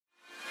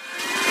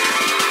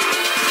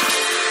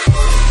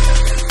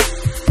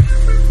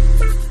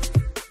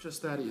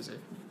Just that easy.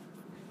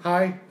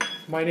 Hi,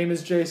 my name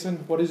is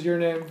Jason. What is your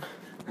name?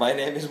 My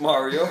name is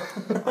Mario.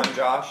 I'm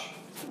Josh.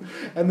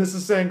 And this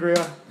is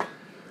Sangria.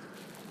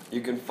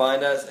 You can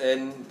find us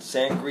in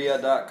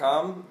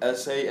sangria.com,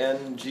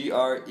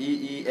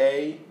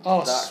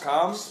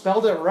 SANGREEA.com.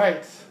 Spelled it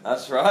right.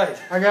 That's right.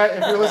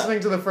 If you're listening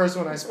to the first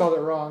one, I spelled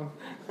it wrong.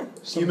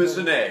 You missed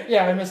an A.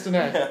 Yeah, I missed an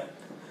A.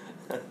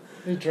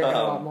 You're drinking a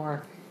lot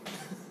more.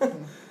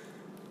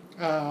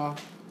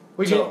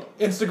 We So-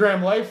 can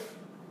Instagram Life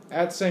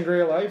at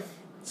Sangria Life.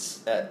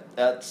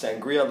 At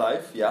Sangria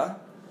Life, yeah.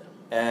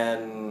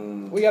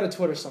 And We got a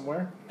Twitter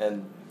somewhere.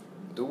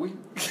 do we?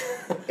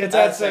 It's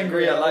at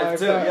Sangria Life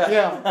too, yeah.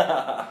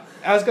 yeah.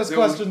 Ask us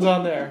questions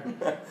on there.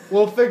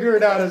 We'll figure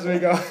it out as we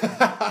go.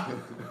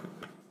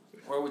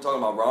 Where are we talking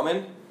about?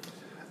 Ramen?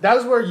 That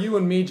is where you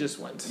and me just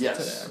went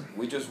Yes. today.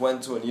 We just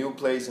went to a new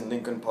place in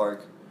Lincoln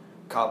Park,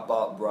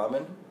 Kappa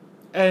Ramen.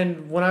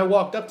 And when I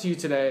walked up to you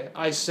today,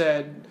 I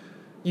said,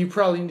 you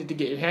probably need to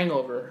get your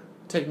hangover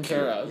taken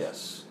care of.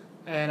 Yes.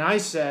 And I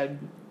said,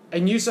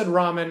 and you said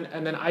ramen,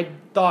 and then I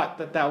thought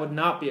that would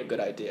not be a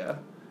good idea.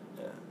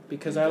 Yeah.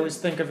 Because I always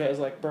think of it as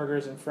like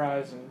burgers and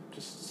fries and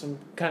just some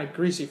kind of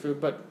greasy food,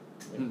 but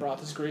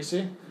broth is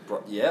greasy.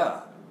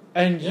 Yeah.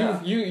 And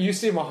Yeah. you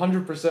seem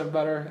 100%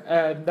 better,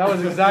 and that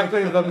was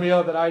exactly the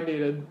meal that I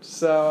needed.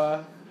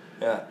 So,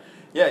 Yeah.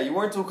 Yeah, you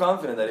weren't too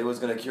confident that it was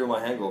going to cure my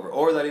hangover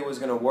or that it was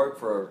going to work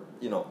for,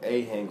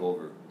 a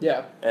hangover.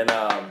 yeah. And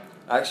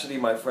actually,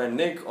 my friend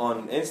Nick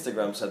on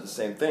Instagram said the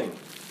same thing.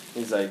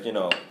 He's like,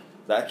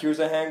 that cures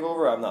a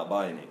hangover, I'm not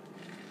buying it.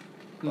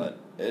 But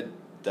it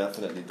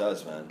definitely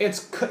does, man. It's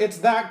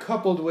that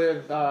coupled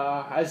with,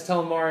 I was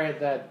telling Mario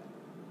that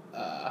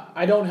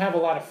I don't have a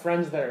lot of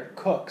friends that are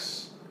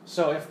cooks.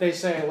 So if they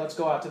say, let's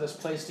go out to this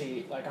place to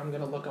eat, like I'm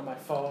going to look on my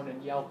phone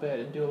and Yelp it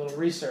and do a little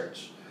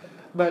research.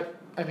 But,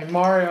 I mean,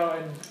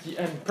 Mario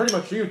and pretty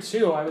much you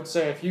too, I would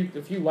say if you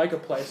like a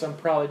place, I'm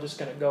probably just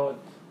going to go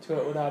to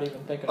it without even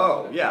thinking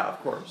about it. Oh, yeah,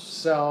 of course.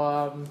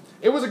 So,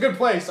 it was a good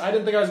place. I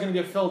didn't think I was going to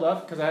get filled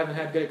up because I haven't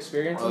had good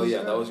experiences. Oh,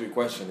 yeah, that was your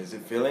question. Is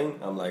it filling?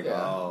 I'm like,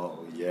 Yeah. oh,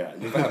 yeah.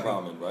 You've had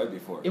ramen, right,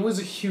 before? It was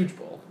a huge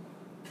bowl.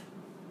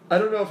 I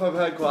don't know if I've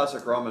had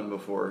classic ramen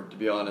before, to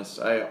be honest.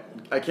 I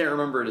can't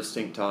remember a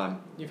distinct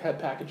time. You've had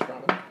packaged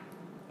ramen.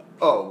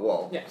 Oh,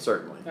 well, Yeah.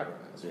 certainly. Everyone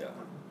has. Yeah.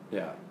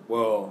 Yeah.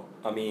 Well,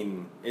 I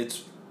mean,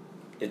 it's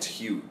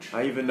huge.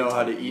 I even know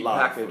how to eat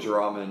Lot of packaged food.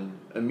 ramen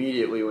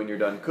immediately when you're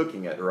done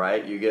cooking it,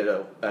 right? You get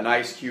an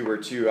ice cube or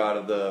two out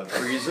of the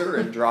freezer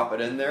and drop it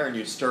in there and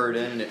you stir it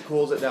in and it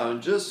cools it down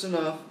just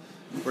enough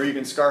where you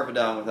can scarf it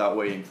down without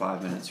waiting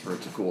 5 minutes for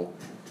it to cool.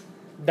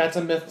 That's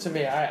a myth to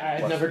me. I had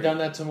Must never be. done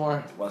that to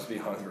more. Must be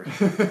hungry.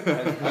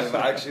 I've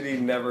actually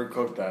never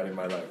cooked that in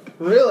my life.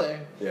 Really?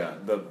 Yeah,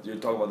 you're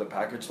talking about the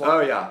packaged one? Oh,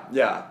 yeah.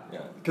 Yeah.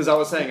 Because I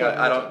was saying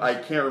I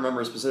can't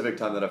remember a specific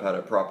time that I've had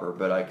it proper,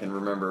 but I can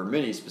remember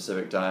many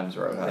specific times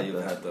where I've Yeah, had you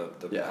the had the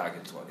yeah.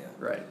 packaged one, yeah.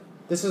 Right.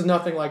 This is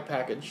nothing like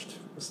packaged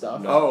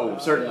stuff. No. Oh,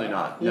 certainly yeah.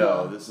 not. Yeah.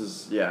 No, this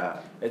is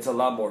It's a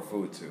lot more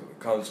food too. It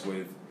comes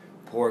with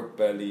pork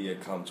belly.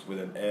 It comes with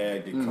an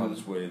egg. It Mhm.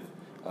 comes with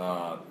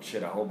a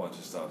whole bunch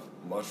of stuff.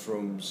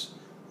 Mushrooms,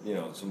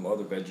 some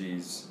other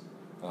veggies.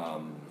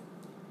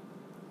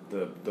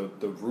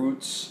 The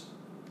roots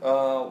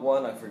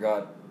one I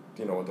forgot.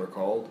 What they're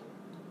called.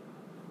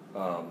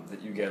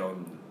 That you get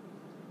on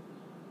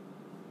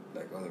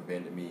like other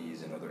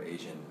Vietnamese and other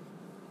Asian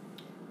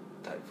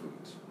type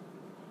foods.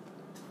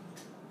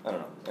 I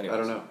don't know. Anyways. I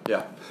don't know.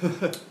 Yeah.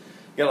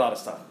 Get a lot of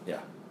stuff, yeah.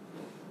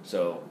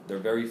 So they're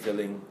very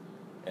filling,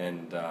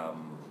 and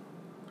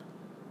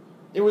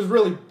It was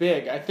really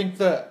big. I think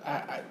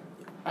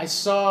I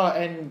saw,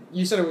 and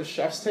you said it was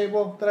Chef's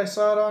Table that I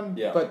saw it on.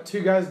 Yeah. But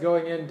two guys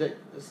going in to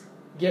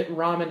get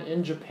ramen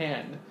in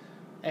Japan,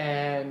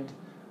 and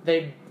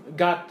they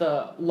got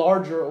the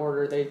larger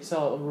order. They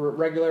sell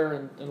regular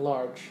and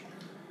large,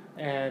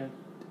 and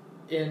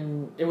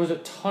it was a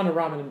ton of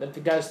ramen, and the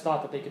guys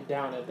thought that they could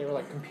down it. They were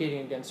like competing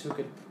against who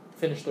could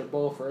finish their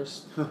bowl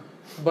first.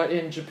 But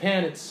in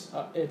Japan,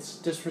 it's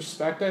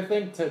disrespect, I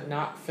think, to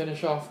not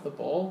finish off the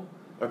bowl.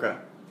 Okay.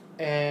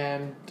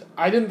 And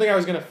I didn't think I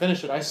was going to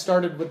finish it. I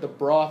started with the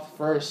broth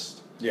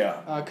first yeah.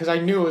 because I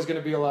knew it was going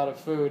to be a lot of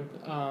food,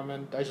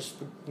 and I just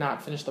would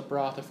not finish the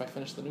broth if I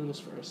finished the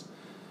noodles first.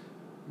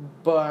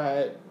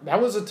 But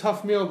that was a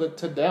tough meal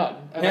to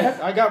down. And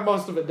I got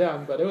most of it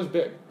down, but it was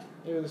big.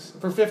 It was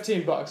for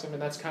 $15. I mean,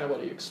 that's kind of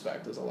what you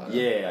expect is a lot.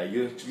 Yeah,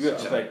 you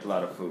expect a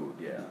lot of food,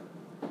 yeah.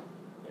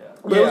 Yeah.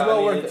 But it was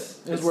well worth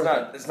it. It was worth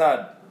it. It's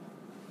not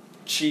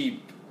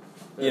cheap,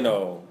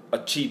 a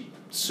cheap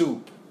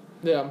soup.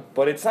 Yeah.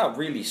 But it's not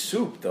really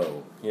soup,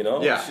 though,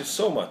 Yeah. It's just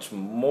so much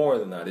more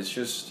than that. It's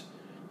just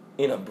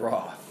in a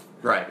broth,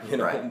 Right.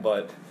 Right.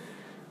 But,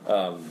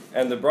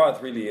 and the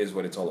broth really is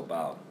what it's all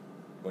about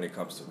when it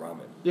comes to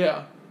ramen.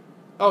 Yeah.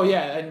 Oh,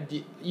 yeah,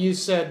 and you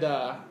said,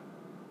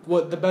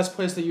 what, the best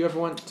place that you ever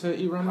went to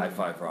eat ramen? High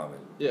Five Ramen.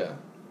 Yeah.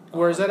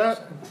 Where is that at?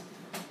 100%.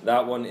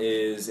 That one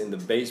is in the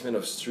basement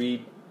of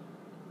Street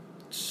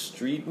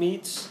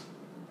Meats?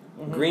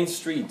 Mm-hmm. Green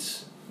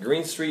Streets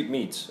Green Street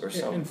Meats or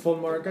something. In Full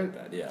Market.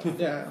 Like that. Yeah.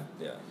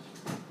 Yeah.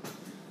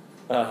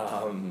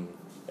 Yeah.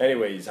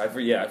 Anyways, I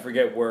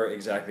forget where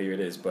exactly it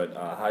is, but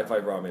High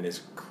Five Ramen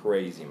is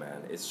crazy,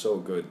 man. It's so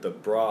good. The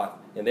broth,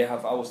 and they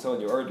have. I was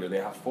telling you earlier, they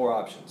have 4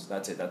 options.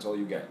 That's it. That's all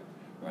you get,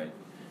 right?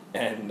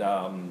 And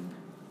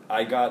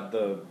I got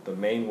the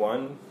main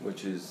one,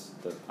 which is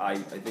I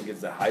think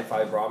it's the High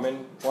Five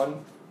Ramen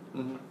one.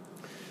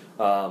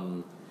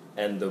 Mm-hmm.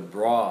 And the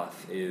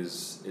broth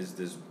is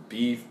this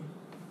beef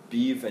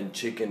and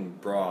chicken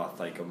broth,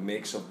 like a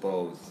mix of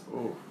both.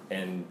 Ooh.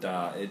 And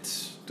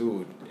it's,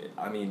 dude,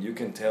 I mean, you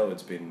can tell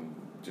it's been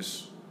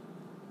just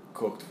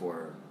cooked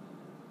for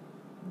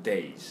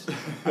days.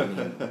 I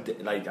mean,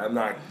 like, I'm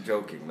not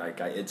joking. Like,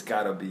 it's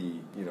gotta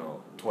be,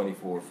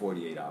 24,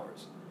 48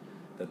 hours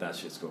that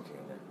shit's cooking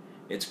in there.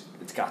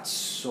 It's got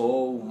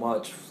so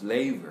much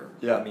flavor.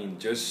 Yeah. I mean,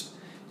 just,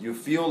 you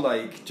feel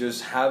like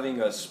just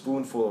having a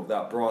spoonful of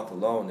that broth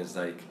alone is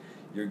like,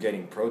 you're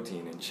getting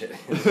protein and shit.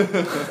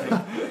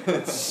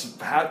 It's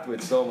packed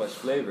with so much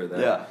flavor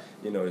that,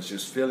 it's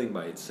just filling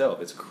by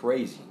itself. It's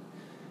crazy.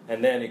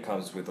 And then it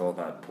comes with all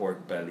that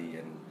pork belly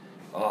and,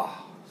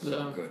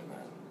 so good, man.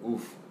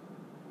 Oof.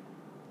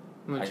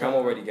 Like, I'm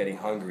already getting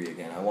hungry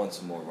again. I want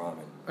some more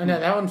ramen. I know,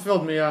 that one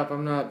filled me up.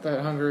 I'm not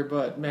that hungry,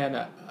 but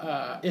man,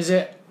 is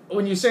it,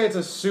 when you say it's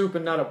a soup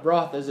and not a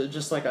broth, is it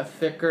just like a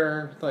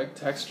thicker like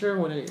texture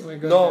when it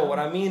goes down? What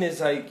I mean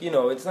is like,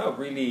 it's not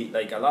really,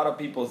 like a lot of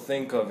people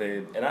think of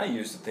it, and I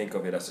used to think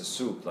of it as a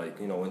soup. Like,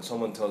 when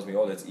someone tells me,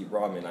 oh, let's eat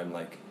ramen, I'm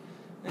like,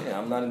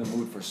 I'm not in the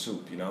mood for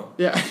soup,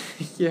 Yeah,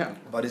 yeah.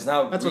 But it's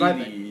not That's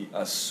really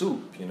a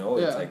soup,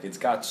 It's like, it's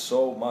got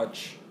so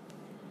much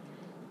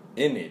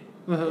in it,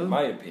 in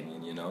my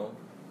opinion,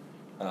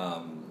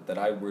 that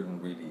I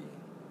wouldn't really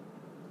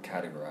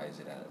categorize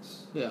it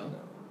as,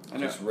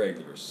 just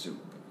regular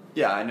soup.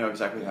 Yeah, I know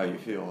exactly how you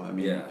feel. I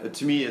mean,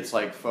 to me, it's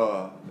like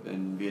pho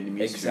in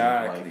Vietnamese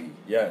Exactly. food. Like,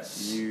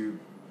 yes.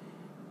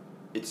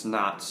 It's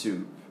not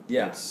soup.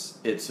 Yeah.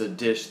 It's a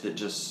dish that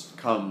just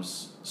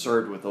comes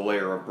served with a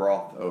layer of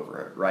broth over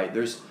it, right?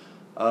 There's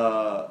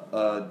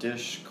a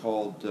dish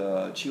called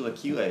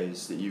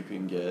chilaquiles that you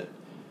can get.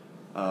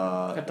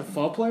 At the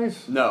pho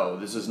place? No,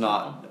 this is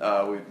not.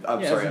 I'm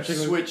sorry, I've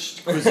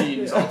switched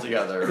cuisines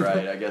altogether,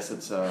 right? I guess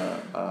it's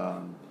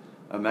a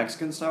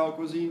Mexican style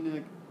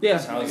cuisine. Yeah,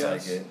 sounds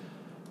like it.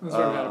 That's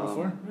where I've had it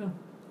before. Yeah.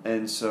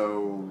 And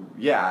so,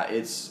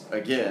 it's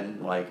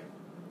again like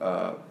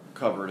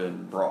covered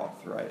in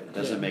broth, right? It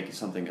doesn't make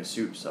something a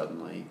soup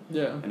suddenly.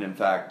 Yeah. And in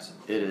fact,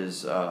 it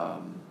is.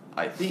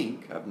 I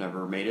think I've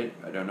never made it.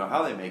 I don't know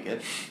how they make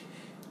it,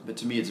 but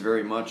to me, it's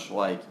very much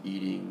like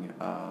eating.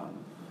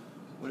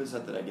 What is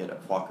that I get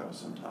at Flaco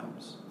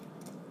sometimes?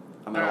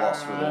 I'm at a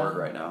loss for the word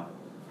right now.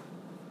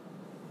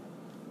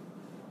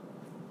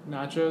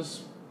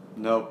 Nachos?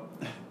 Nope.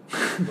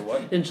 The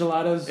what?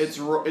 Enchiladas? It's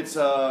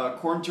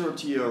corn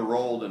tortilla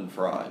rolled and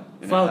fried.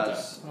 And Flauta. It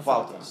has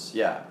flautas,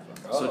 yeah.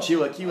 So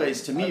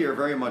chilaquiles to me are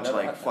very much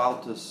like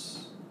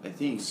flautas, I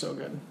think. So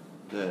good.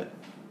 That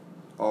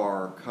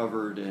are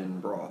covered in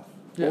broth.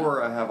 Yeah.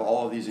 Or I have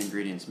all of these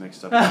ingredients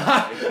mixed up.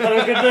 That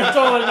could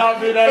totally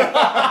not be that.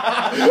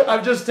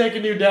 I've just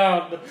taken you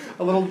down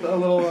a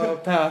little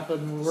path,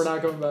 and we're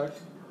not going back.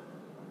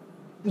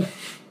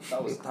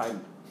 That was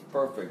timed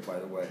perfect, by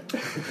the way.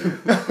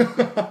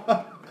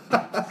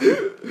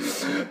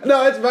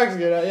 No, it's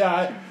Mexican.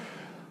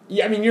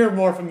 Yeah, I mean, you're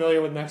more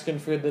familiar with Mexican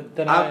food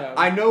than I am.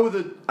 I know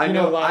that. I You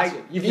know know. lots.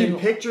 I You can can-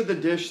 picture the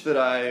dish that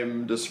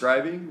I'm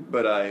describing,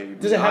 but I'm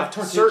Does it have not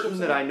tortilla certain chips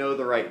that in it? I know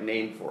the right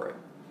name for it.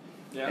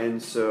 Yeah.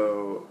 And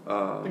so.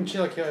 I think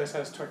chilaquiles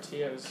has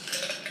tortillas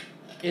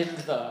in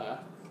the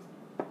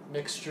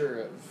mixture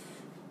of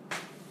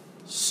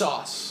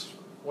sauce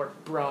or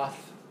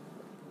broth,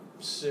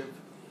 soup.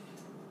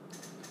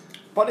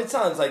 But it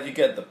sounds like you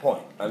get the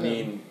point. I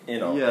mean,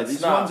 Yeah, it's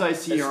these not, ones I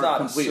see it's aren't not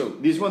a completely.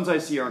 soup. These ones I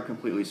see aren't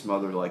completely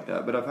smothered like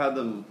that, but I've had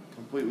them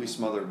completely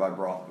smothered by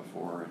broth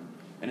before,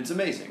 and it's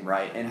amazing,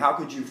 right? And how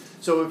could you?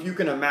 So if you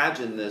can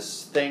imagine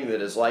this thing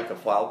that is like a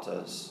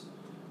flauta,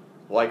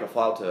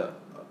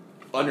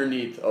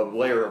 underneath a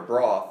layer of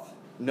broth,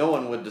 no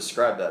one would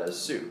describe that as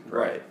soup,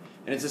 right?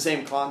 And it's the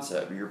same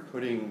concept.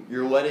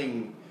 You're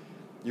letting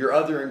your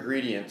other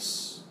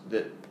ingredients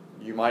that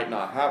you might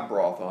not have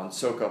broth on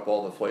soak up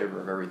all the flavor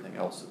of everything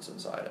else that's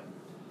inside it,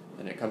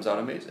 and it comes out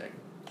amazing.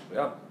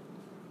 Yeah.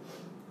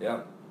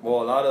 Yeah.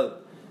 Well, a lot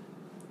of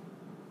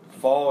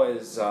pho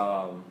is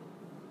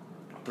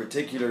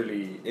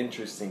particularly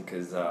interesting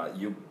because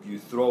you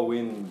throw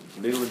in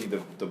literally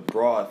the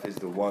broth is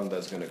the one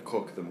that's gonna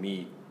cook the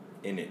meat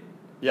in it.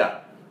 Yeah.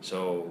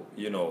 So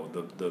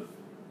the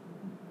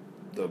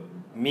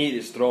meat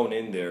is thrown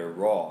in there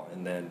raw,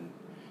 and then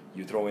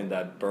you throw in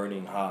that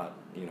burning hot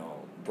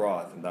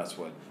broth, and that's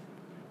what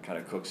kind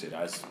of cooks it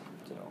as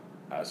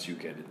you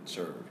get it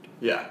served.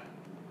 Yeah.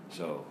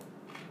 So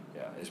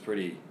yeah,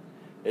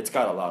 it's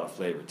got a lot of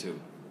flavor too.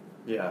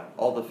 Yeah.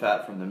 All the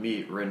fat from the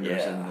meat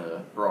renders in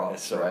the broth,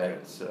 It's so right?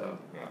 good. So.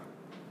 Yeah,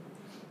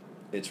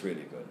 it's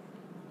really good.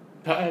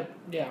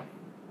 Yeah.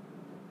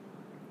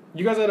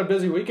 You guys had a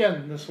busy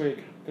weekend this week,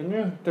 didn't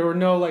you? There were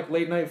no like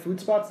late night food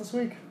spots this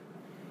week.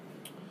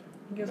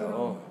 You guys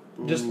No.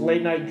 had just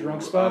late night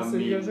drunk spots I that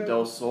you mean, guys had?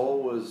 Del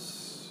Sol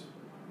was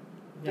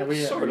Yeah, we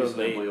Sort of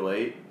reasonably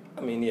late.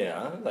 I mean,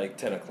 yeah, like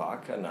 10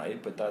 o'clock at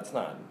night, but that's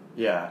not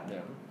Yeah, Yeah.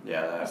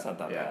 yeah, that's not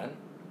that bad.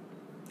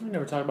 We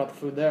never talk about the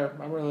food there.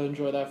 I really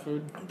enjoy that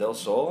food. Del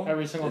Sol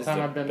Every single is time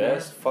the I've been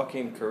best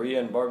fucking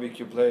Korean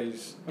barbecue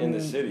place in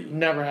the city.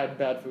 Never had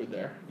bad food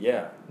there.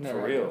 Yeah,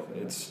 Never for had real. that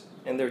food. It's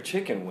and their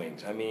chicken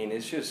wings. I mean,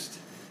 it's just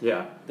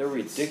yeah. they're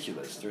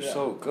ridiculous. They're Yeah.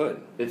 so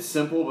good. It's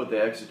simple, but they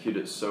execute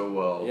it so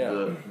well.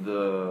 Yeah.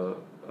 The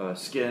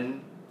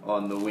skin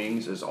on the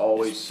wings is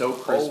always so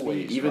crispy,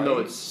 Always, even though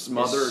right? it's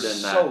smothered It's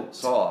in that soaked.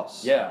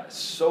 sauce. Yeah,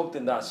 soaked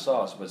in that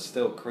sauce, but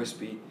still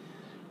crispy.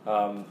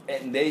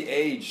 And they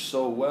age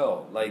so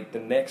well. Like the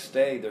next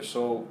day, they're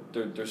still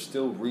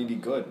really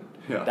good.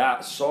 Yeah.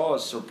 That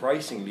sauce,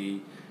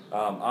 surprisingly,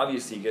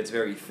 obviously gets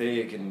very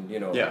thick, and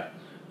Yeah.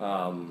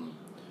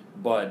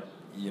 but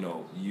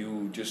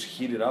you just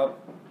heat it up,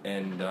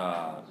 and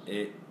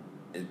it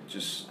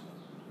just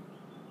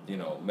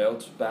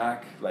melts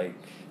back. Like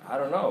I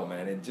don't know,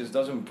 man. It just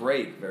doesn't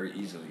break very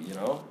easily.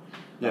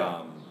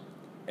 Yeah.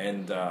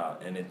 And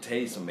it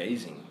tastes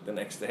amazing the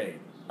next day.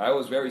 I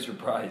was very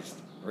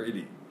surprised,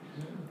 really,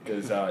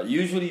 because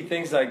usually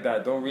things like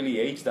that don't really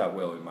age that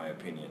well, in my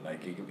opinion.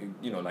 Like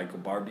like a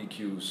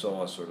barbecue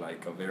sauce or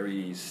like a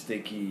very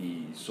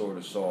sticky sort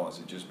of sauce,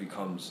 it just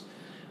becomes,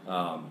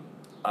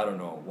 I don't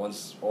know.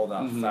 Once all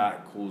that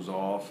fat cools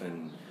off,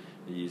 and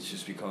it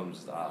just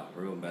becomes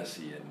real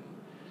messy, and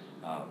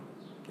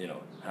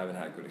haven't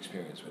had a good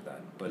experience with that.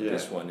 But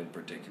this one in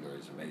particular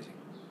is amazing.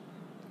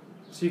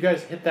 So you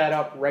guys hit that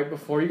up right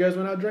before you guys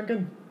went out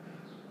drinking?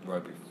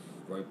 Right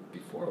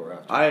before or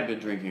after? I had been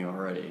drinking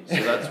already,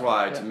 so that's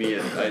why to me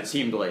it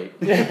seemed late.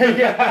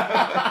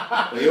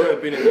 Yeah. Well, you would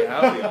have been in the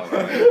happy hour,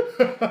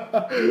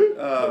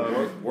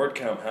 right? Word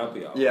count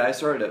happy hour. Yeah, I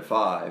started at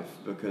 5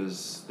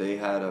 because they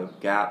had a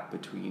gap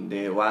between.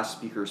 The last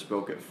speaker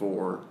spoke at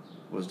 4,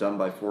 was done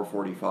by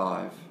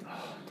 4:45.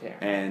 Damn.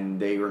 And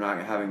they were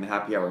not having the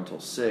happy hour until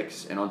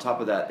 6. And on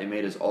top of that, they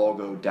made us all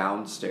go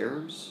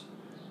downstairs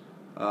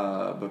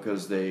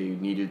because they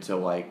needed to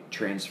like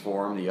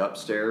transform the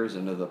upstairs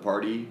into the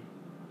party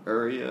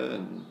area,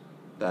 and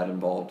that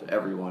involved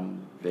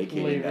everyone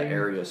vacating that Leaving.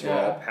 area. So we're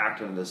all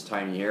packed into this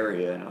tiny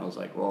area, and I was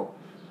like, well,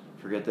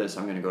 forget this,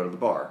 I'm going to go to the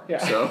bar. Yeah.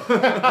 So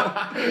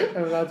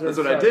And that's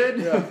what I did.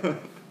 Yeah.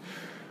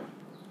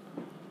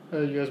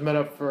 You guys met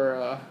up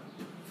for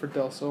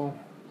Del Sol.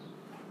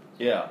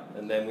 Yeah,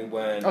 and then we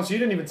went. Oh, so you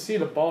didn't even see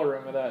the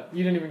ballroom of that.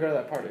 You didn't even go to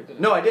that party, did you?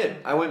 No, I did.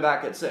 I went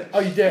back at 6.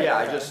 Oh, you did? Yeah,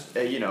 Okay. I just,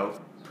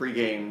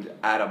 pre-gamed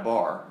at a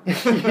bar.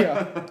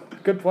 Yeah.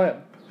 Good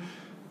plan.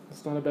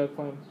 It's not a bad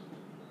plan.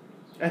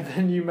 And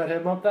then you met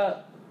him up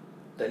that?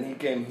 Then he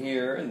came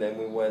here, and then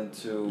we went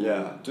to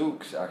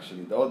Duke's,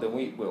 actually. Oh, then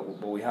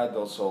we had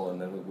Del Sol,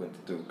 and then we went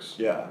to Duke's.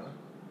 Yeah.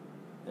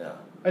 Yeah.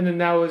 And then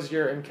that was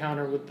your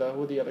encounter with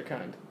the other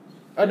kind.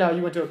 Oh no,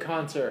 you went to a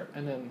concert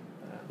and then.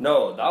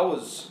 No, that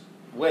was.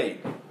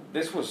 Wait,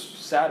 this was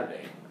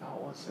Saturday.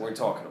 What's We're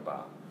talking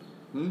about.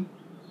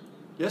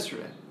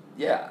 Yesterday.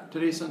 Yeah.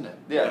 Today's Sunday.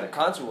 Yeah, the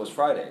concert was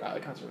Friday. The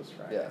concert was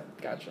Friday. Yeah.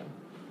 Gotcha.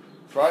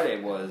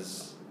 Friday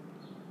was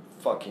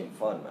fucking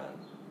fun, man.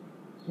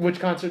 Which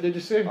concert did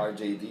you see?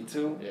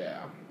 RJD2.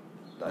 Yeah.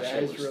 That Yeah,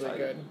 shit it's was really tight.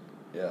 good.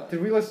 Yeah.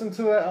 Did we listen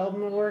to that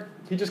album at work?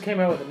 He just came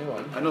out with a new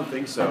one. I don't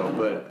think so,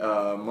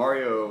 but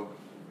Mario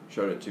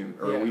showed it to me.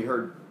 Or Yeah. we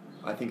heard,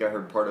 I think I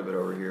heard part of it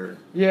over here.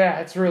 Yeah,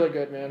 it's really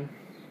good, man.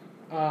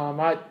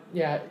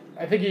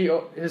 I think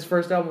his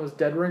first album was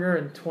Dead Ringer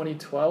in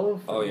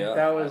 2012. Oh, yeah?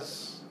 That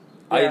was.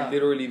 I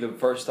literally, the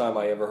first time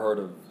I ever heard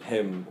of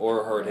him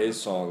or heard his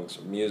songs,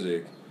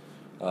 music,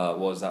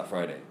 was that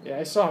Friday. Yeah,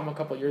 I saw him a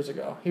couple years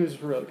ago. He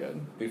was really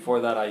good. Before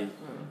that,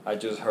 I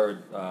just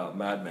heard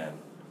Madman,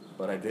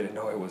 but I didn't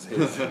know it was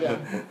his.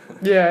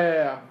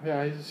 Yeah.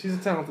 He's a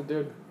talented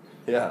dude.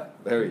 Yeah,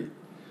 very.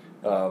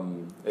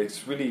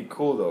 It's really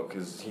cool though,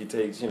 because he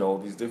takes all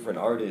these different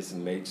artists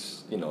and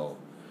makes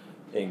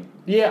and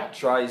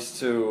tries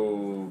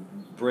to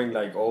bring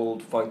like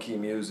old funky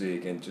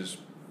music and just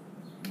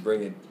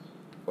bring it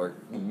or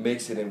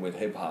mix it in with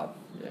hip hop.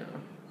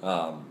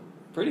 Yeah.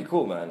 Pretty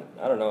cool, man.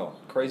 I don't know,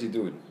 crazy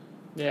dude.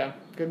 Yeah,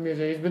 good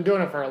music. He's been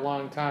doing it for a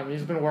long time.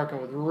 He's been working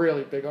with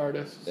really big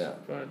artists. Yeah.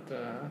 But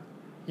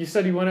you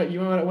said you went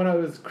out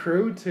with his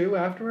crew too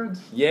afterwards?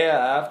 Yeah,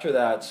 after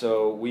that,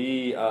 so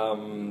we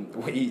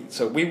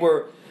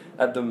were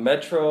at the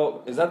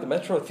Metro. Is that the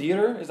Metro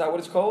Theater? Is that what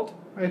it's called?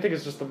 I think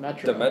it's just the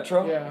Metro. The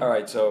Metro? Yeah. All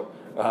right, so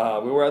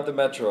we were at the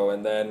Metro,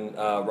 and then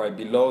right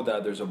below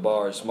that there's a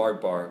bar,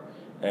 Smart Bar,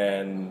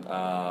 and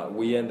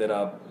we ended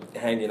up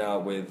hanging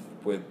out with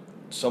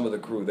some of the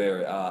crew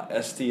there,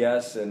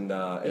 STS and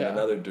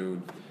another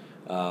dude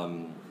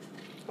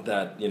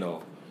that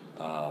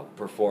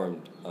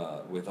performed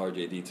with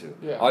RJD2.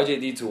 Yeah.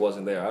 RJD2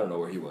 wasn't there. I don't know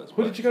where he was.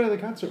 Who did you go to the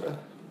concert with?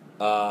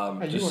 You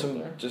weren't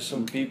there. Just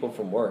some people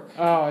from work.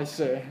 Oh, I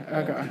see.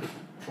 Okay.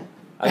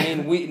 I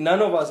mean,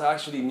 none of us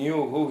actually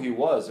knew who he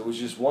was. It was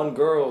just one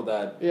girl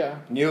that Yeah.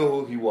 knew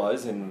who he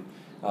was and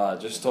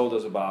just told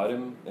us about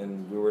him,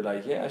 and we were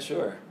like, yeah,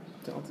 sure.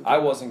 I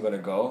wasn't gonna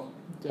go.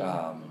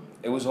 Yeah.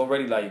 It was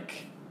already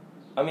like,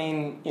 I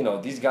mean,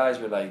 these guys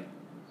were like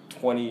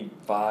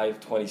 25,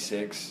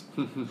 26.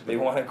 They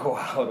want to go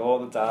out all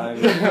the time.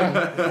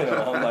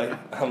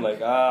 I'm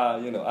like, I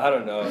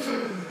don't know.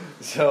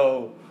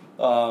 So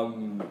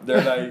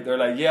they're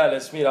like, yeah,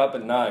 let's meet up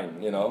at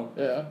 9.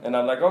 Yeah. And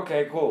I'm like,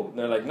 okay, cool.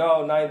 They're like,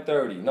 no,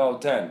 9:30, no,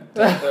 10,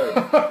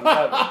 10:30,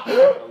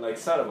 11. I'm like,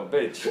 son of a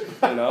bitch,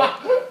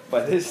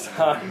 But this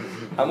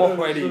time, I'm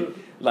already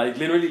like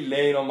literally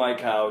laying on my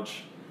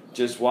couch,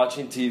 just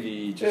watching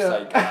TV, just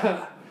like,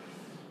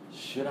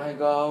 should I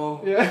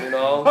go? Yeah.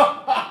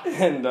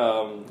 And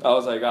I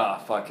was like,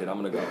 fuck it, I'm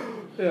gonna go.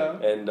 Yeah.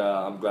 And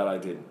I'm glad I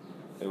did.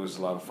 It was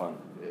a lot of fun.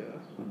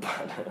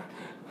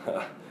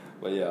 Yeah.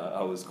 But yeah,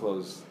 I was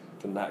close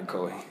to not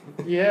going.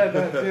 Yeah,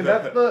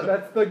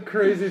 that's the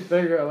crazy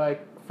thing.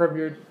 Like from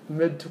your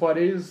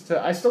mid-20s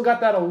to, I still got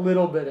that a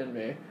little bit in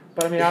me.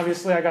 But I mean,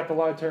 obviously, I got the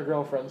long-term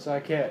girlfriend, so I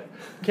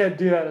can't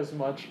do that as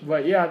much.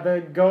 But yeah,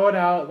 the going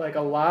out like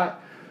a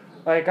lot.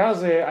 Like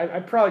honestly,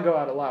 I'd probably go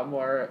out a lot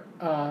more.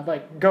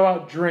 Like go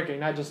out drinking,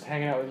 not just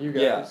hanging out with you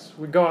guys.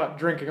 Yeah. We go out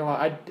drinking a lot.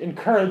 I'd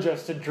encourage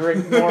us to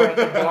drink more at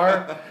the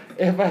bar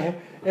if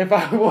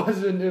I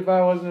wasn't in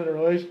a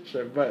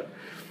relationship. But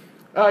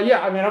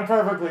yeah, I mean, I'm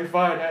perfectly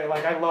fine.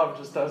 I love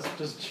just us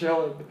just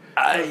chilling.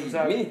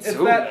 Me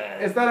too,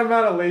 man. It's that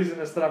amount of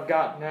laziness that I've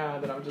got now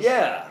that I'm just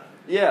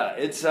yeah.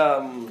 It's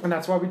and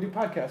that's why we do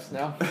podcasts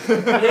now.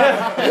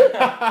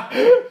 Yeah.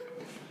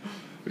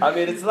 I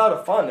mean, it's a lot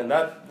of fun, and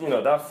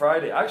that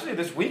Friday. Actually,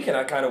 this weekend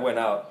I kind of went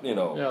out, a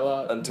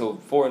lot. until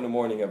 4 a.m.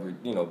 every,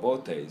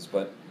 both days.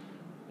 But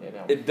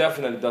it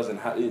definitely doesn't.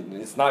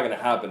 It's not gonna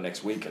happen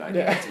next weekend. I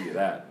guarantee you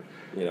that.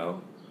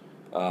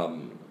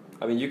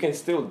 I mean, you can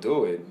still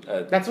do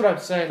it. That's what I'm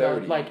saying. Though.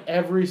 30. Like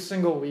every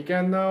single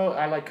weekend, though,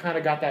 I kind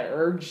of got that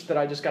urge that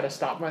I just got to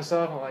stop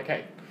myself. I'm like,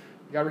 hey.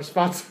 You got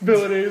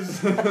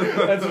responsibilities.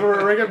 That's where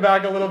we're bringing it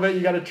back a little bit.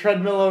 You got a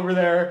treadmill over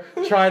there.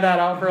 Try that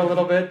out for a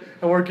little bit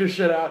and work your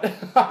shit out. Dude,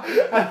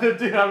 I've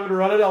been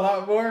running a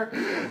lot more.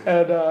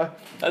 And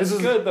that's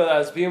good, though.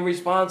 That's being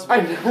responsible.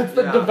 It's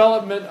the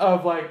development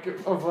of I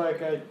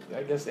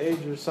guess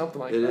age or something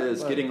like that. It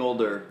is getting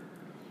older.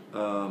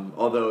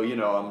 Although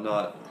I'm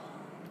not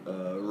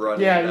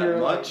running that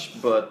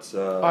much, but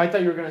I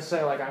thought you were gonna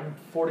say I'm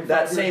 45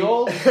 that years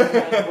old.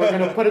 And we're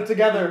gonna put it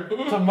together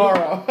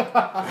tomorrow.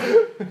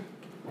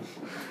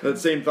 That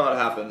same thought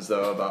happens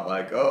though about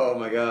oh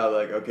my god,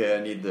 okay,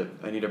 I need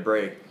a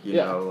break, you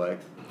know,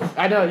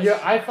 I know,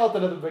 I felt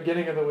it at the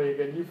beginning of the week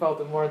and you felt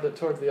it more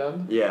towards the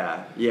end.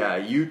 Yeah,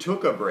 you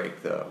took a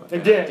break though. I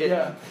did,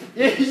 yeah.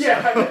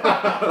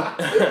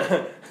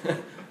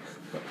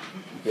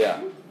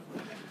 Yeah.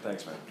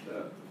 Thanks, man.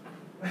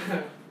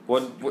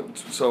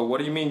 So what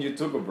do you mean you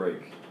took a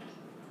break?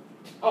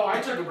 Oh,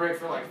 I took a break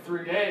for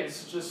 3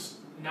 days, just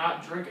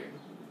not drinking.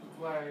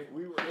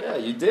 Yeah,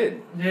 you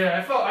did. Yeah,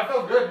 I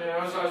felt good, man.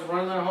 I was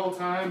running the whole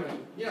time,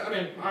 and I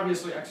mean,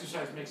 obviously,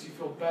 exercise makes you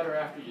feel better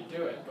after you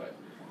do it, but.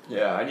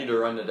 Yeah, I need to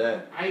run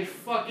today. I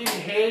fucking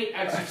hate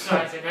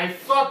exercising. I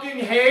fucking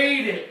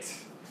hate it.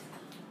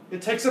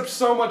 It takes up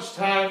so much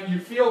time. You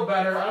feel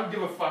better. I don't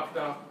give a fuck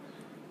though.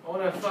 I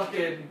want to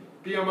fucking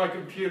be on my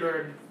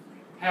computer and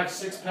have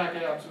 6-pack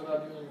abs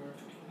without doing work.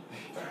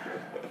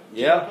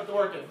 Yeah. Put the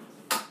work in.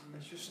 I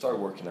should start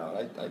working out.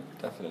 I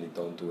definitely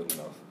don't do it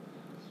enough.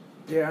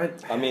 Yeah.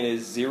 I mean,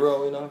 is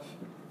 0 enough?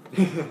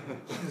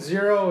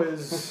 0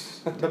 is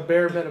the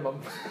bare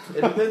minimum.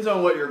 It depends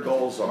on what your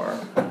goals are,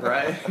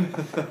 right?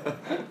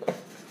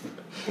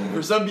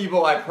 For some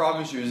people, I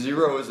promise you,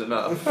 0 is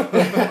enough.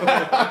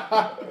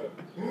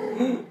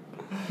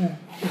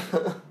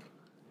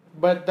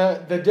 But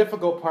the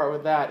difficult part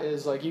with that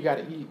is you got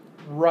to eat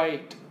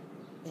right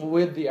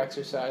with the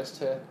exercise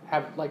to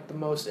have the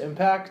most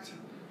impact.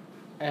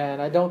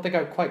 And I don't think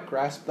I've quite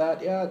grasped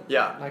that yet.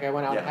 Yeah. I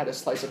went out and had a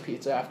slice of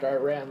pizza after I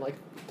ran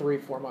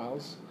 3-4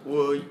 miles.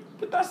 Well,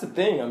 but that's the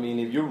thing. I mean,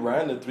 if you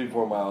ran the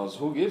 3-4 miles,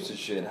 who gives a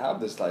shit?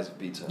 Have this slice of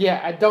pizza. Yeah,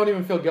 I don't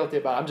even feel guilty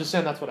about it. I'm just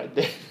saying that's what I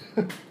did.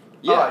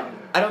 Yeah,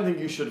 I don't think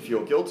you should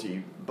feel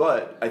guilty,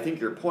 but I think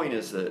your point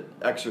is that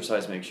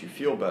exercise makes you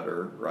feel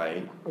better,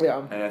 right?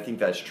 Yeah. And I think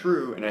that's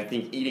true, and I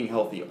think eating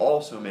healthy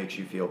also makes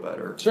you feel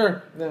better.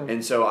 Sure. Yeah.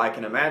 And so I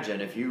can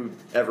imagine if you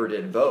ever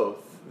did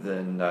both,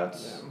 then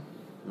that's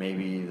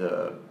maybe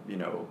the,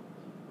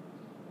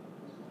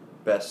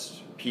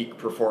 best peak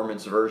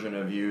performance version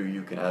of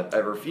you can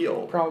ever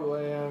feel.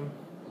 Probably, yeah.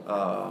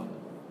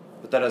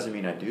 But that doesn't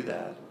mean I do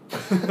that.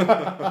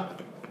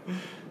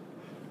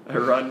 I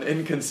run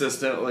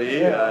inconsistently.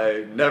 Yeah.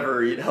 I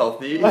never eat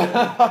healthy.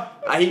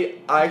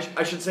 I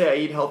should say I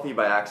eat healthy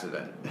by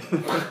accident.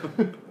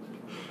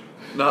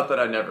 Not that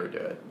I never do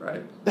it,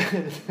 right?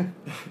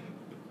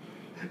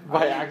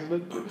 By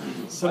accident?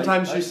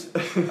 Sometimes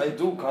I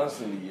do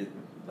constantly eat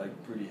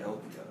pretty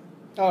healthy.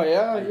 Oh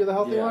yeah, you're the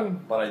healthy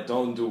one. But I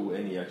don't do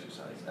any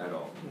exercise at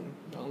all.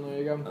 Oh, there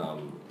you go.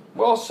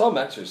 Well, some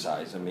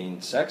exercise. I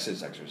mean, sex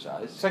is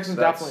exercise. Sex is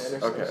That's- definitely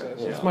an exercise.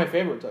 okay, It's yeah. my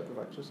favorite type of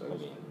exercise. I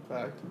mean, in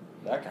fact,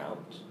 That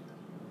counts.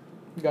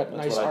 you got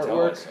That's nice what I tell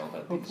artwork. myself,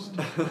 at least.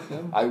 Yeah.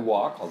 I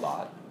walk a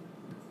lot.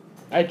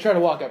 I try to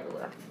walk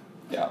everywhere.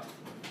 Yeah.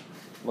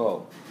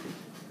 Well,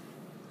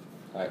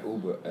 I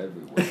Uber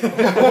everywhere.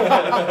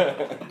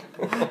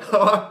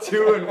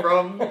 To and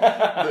from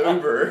the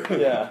Uber.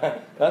 Yeah,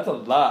 that's a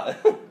lot.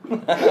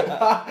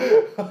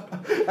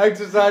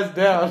 Exercise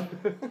down.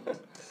 Uber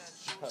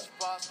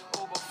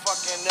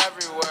fucking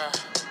everywhere.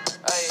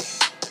 Hey,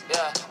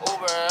 yeah,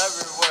 Uber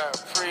everywhere.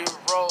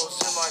 Pre-rolls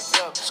in my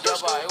cup. Yeah,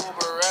 by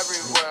Uber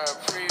everywhere.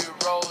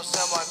 Pre-rolls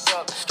in my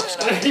cup.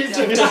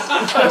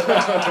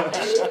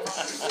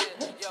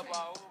 Yeah,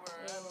 by Uber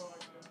everywhere.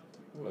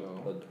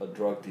 A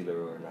drug dealer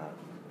or not.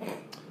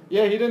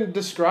 Yeah, he didn't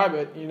describe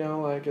it. You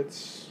know, like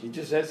it's. He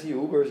just says he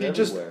Ubers He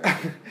just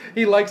everywhere.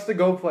 he likes to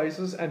go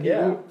places, and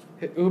Yeah.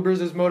 he Uber's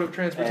his mode of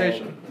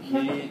transportation.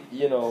 And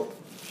he,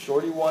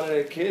 Shorty wanted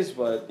a kiss,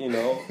 but he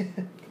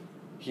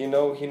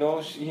knows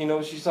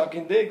she's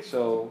sucking dick.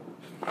 So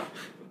yeah,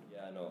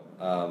 I know.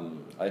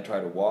 I try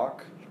to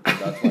walk.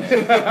 That's why.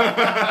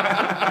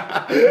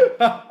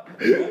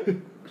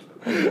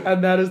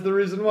 And that is the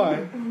reason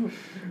why.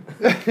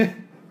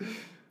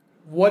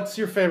 What's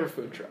your favorite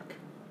food truck?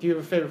 Do you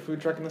have a favorite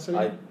food truck in the city?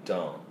 I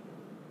don't.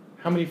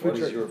 How many food What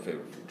trucks? is your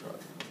favorite food truck?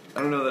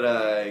 I don't know that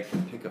I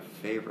can pick a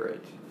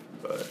favorite,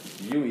 but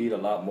You eat a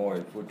lot more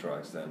in food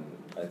trucks than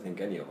I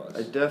think any of us.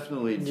 I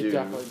definitely do. You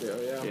definitely do,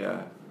 yeah.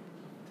 Yeah.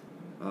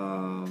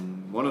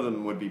 One of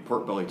them would be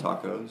pork belly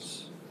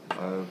tacos.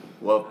 I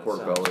love That pork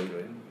sounds belly.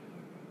 good.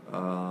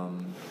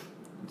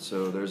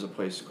 So there's a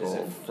place Is called.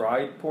 it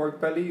fried pork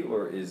belly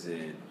or is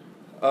it?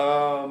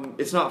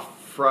 It's not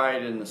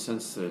fried in the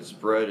sense that it's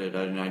breaded,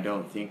 and I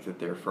don't think that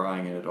they're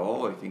frying it at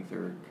all. I think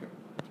they're,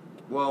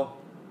 well,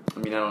 I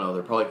mean, I don't know.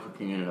 They're probably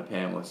cooking it in a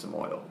pan with some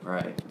oil,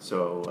 right?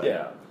 So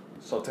Yeah,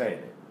 sauteing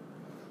it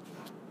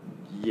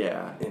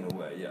yeah. in a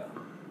way. Yeah.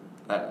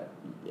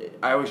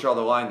 I always draw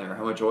the line there.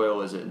 How much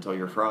oil is it until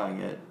you're frying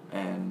it?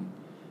 And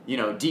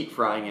deep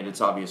frying it,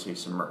 it's obviously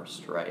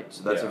submersed, right?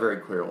 So that's a Yeah. very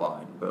clear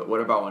line. But what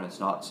about when it's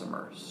not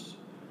submersed?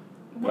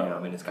 Well, I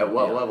mean, it's at gotta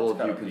what be on- level it's do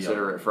gotta you be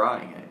consider on- it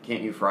frying it?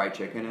 Can't you fry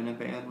chicken in a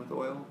pan with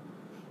oil?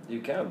 You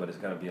can, but it's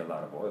gonna be a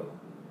lot of oil.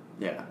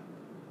 Yeah.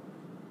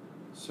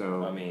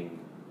 So I mean,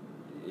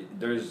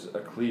 there's a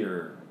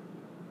clear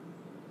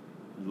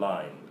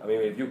line. I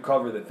mean, if you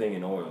cover the thing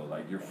in oil,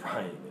 like you're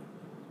frying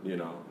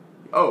it,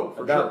 oh,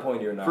 for At that sure.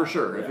 point, you're not. For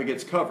sure, if Yeah. it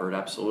gets covered,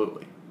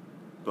 absolutely.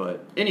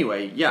 But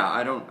anyway, yeah,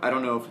 I don't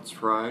know if it's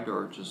fried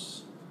or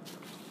just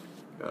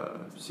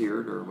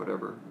seared or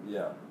whatever.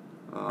 Yeah.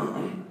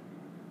 Um,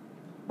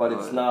 But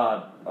it's But-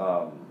 not.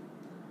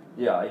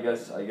 Yeah, I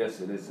guess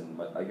it isn't.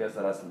 But I guess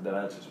that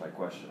answers my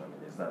question. I mean,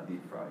 it's not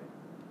deep fried.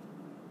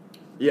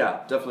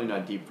 yeah, definitely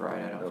not deep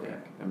fried. I don't Okay.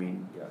 think. I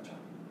mean, Gotcha.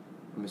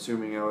 I'm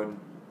assuming I would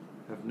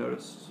have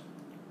noticed,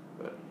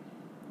 but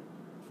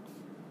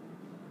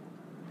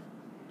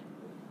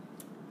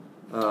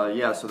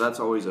yeah. So that's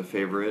always a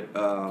favorite.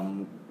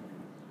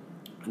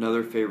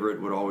 Another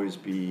favorite would always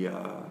be.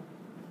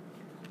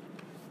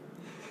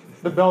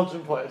 The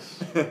Belgian place.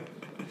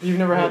 You've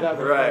never had that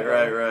before. Right.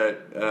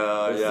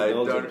 What's Yeah, the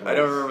Belgian I place?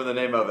 don't remember the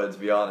name of it, to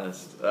be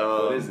honest.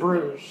 What is it?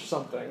 Bruges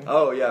something.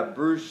 Oh yeah,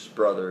 Bruges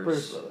Brothers.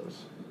 Bruges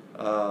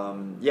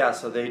Brothers. Yeah,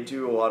 so they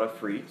do a lot of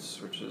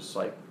frites, which is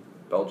like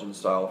Belgian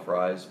style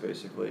fries,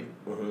 basically.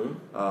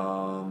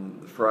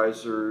 Mm-hmm. The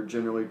fries are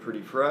generally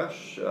pretty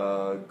fresh,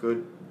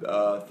 good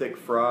thick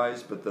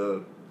fries, but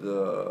the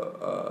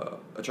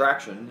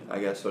attraction, I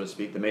guess, so to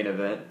speak, the main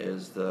event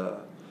is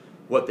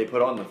what they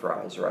put on the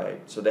fries, right?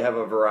 So they have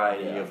a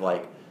variety Yeah. of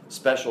like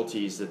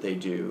specialties that they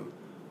do.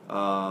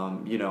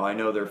 I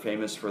know they're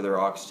famous for their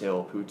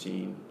oxtail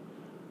poutine,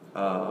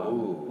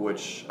 Ooh.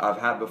 which I've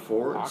had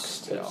before.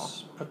 Oxtail.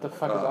 It's What the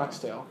fuck is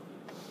oxtail?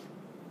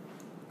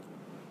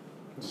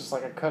 It's just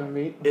like a cut of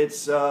meat. it's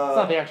It's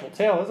not the actual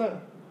tail, is it?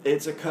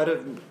 it's a cut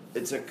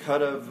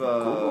of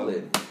Google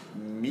it.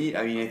 meat.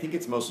 I mean, I think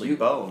it's mostly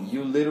bone.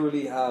 You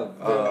literally have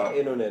the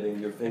internet in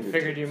your I fingertips.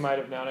 figured you might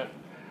have known it.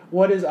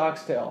 What is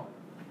oxtail?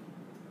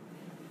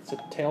 It's a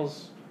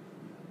tails.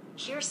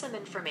 Here's some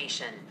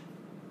information.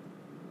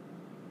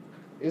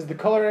 Is the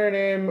culinary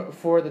name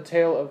for the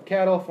tail of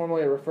cattle,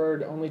 formerly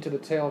referred only to the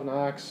tail of an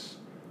ox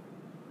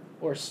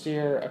or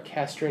steer, a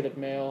castrated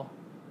male.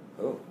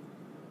 Oh.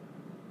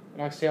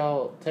 An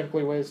oxtail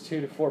typically weighs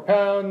 2 to 4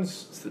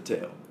 pounds. It's the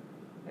tail.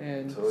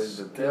 And So is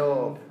the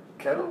tail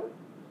cattle?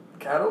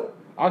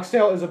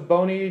 Oxtail is a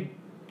bony,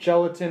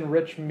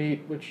 gelatin-rich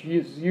meat which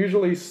is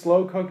usually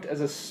slow cooked as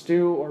a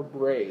stew or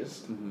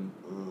braised. Mm-hmm.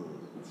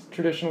 It's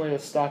traditionally a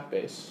stock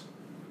base.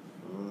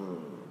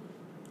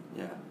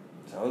 Yeah.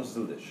 Sounds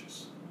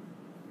delicious.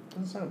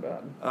 Doesn't sound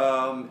bad.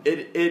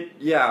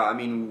 Yeah. I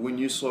mean, when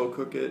you slow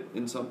cook it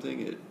in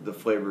something, the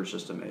flavor is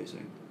just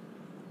amazing.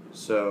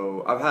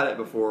 So I've had it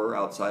before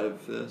outside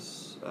of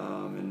this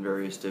in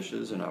various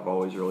dishes, and I've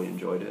always really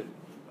enjoyed it.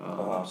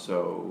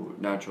 So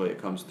naturally,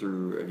 it comes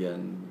through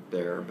again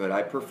there. But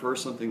I prefer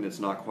something that's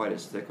not quite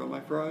as thick on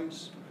my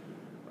fries.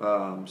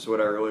 So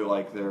what I really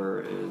like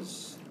there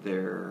is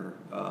their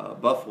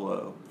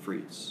buffalo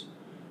frites,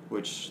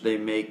 which they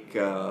make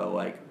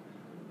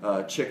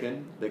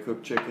chicken. They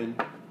cook chicken,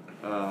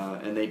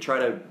 and they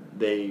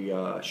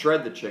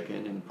shred the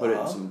chicken and put it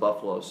in some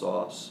buffalo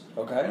sauce.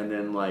 Okay. And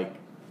then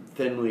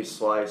thinly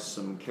slice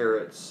some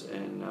carrots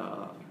and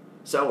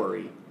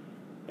celery,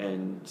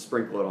 and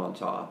sprinkle it on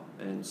top.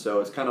 And so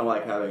it's kind of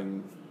like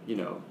having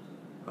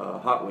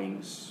hot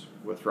wings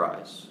with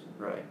fries,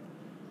 right?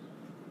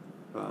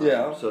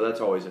 Yeah. So that's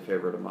always a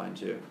favorite of mine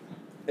too.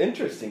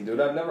 Interesting, dude.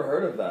 I've never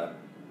heard of that.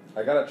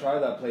 I gotta try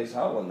that place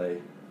out one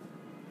day.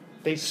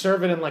 They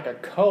serve it in like a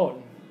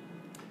cone.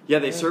 Yeah,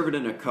 they serve it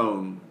in a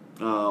cone,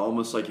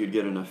 almost like you'd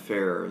get in a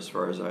fair, as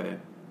far as I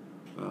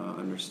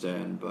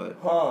understand. But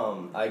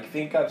I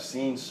think I've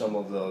seen some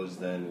of those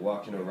then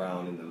walking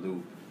around in the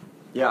loop.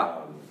 yeah,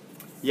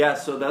 yeah.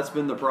 So that's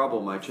been the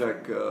problem. I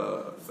check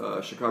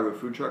Chicago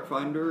Food Truck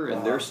Finder,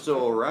 and they're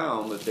still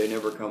around, but they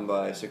never come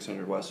by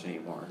 600 West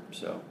anymore.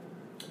 So.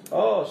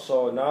 Oh,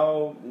 so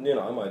now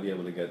I might be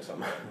able to get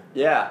some.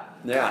 Yeah.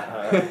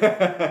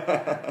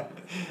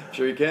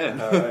 Sure you can.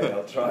 All right,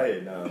 I'll try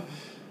it now.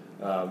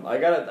 I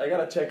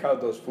gotta check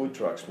out those food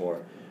trucks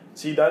more.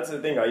 See, that's the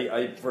thing.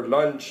 I for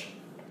lunch,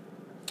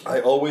 I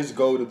always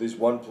go to this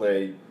one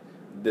place.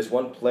 This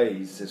one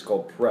place is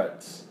called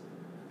Pretz,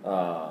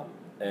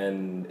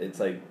 and it's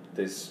like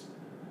this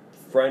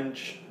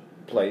French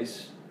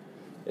place.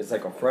 It's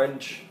like a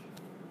French.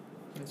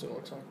 That's what it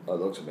looks like. Oh,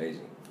 it looks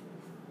amazing.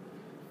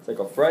 It's like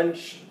a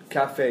French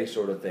cafe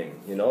sort of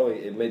thing,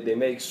 They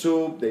make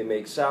soup, they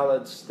make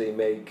salads, they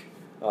make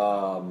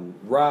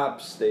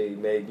wraps, they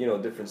make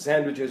different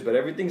sandwiches, but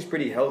everything's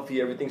pretty healthy.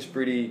 Everything's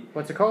pretty.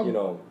 What's it called?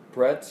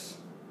 Pretz.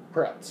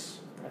 Pretz.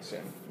 I see.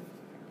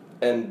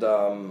 And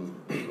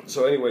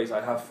so, anyways,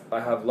 I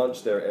have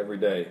lunch there every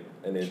day,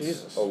 and it's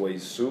Jesus.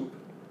 always soup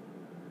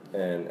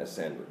and a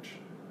sandwich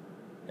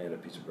and a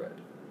piece of bread.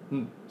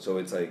 So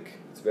it's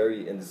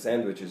very, and the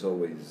sandwich is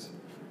always.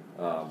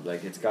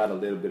 It's got a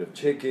little bit of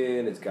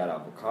chicken, it's got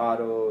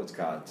avocado, it's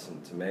got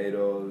some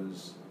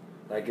tomatoes,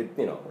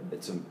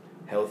 it's some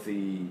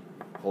healthy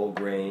whole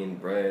grain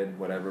bread,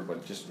 whatever, but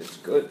it's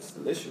good, it's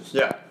delicious.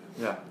 Yeah.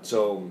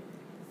 So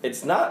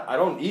it's not, I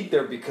don't eat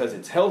there because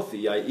it's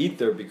healthy, I eat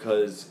there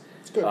because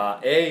It's good.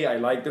 A, I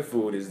like the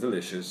food, it's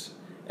delicious,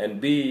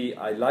 and B,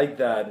 I like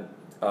that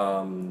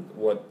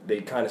what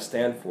they kind of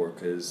stand for,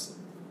 because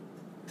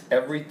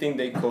everything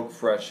they cook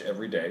fresh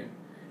every day.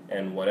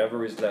 And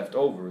whatever is left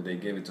over, they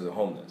give it to the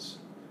homeless.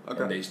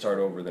 Okay. And they start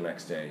over the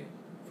next day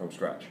from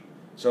scratch.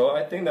 So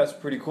I think that's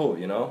pretty cool,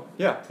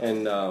 Yeah.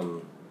 And,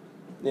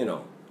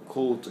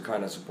 cool to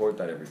kind of support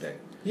that every day.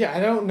 Yeah, I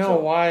don't know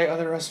why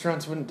other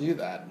restaurants wouldn't do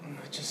that.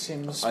 It just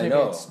seems maybe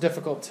it's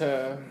difficult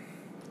to.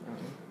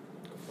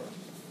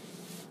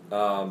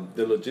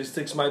 The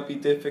logistics might be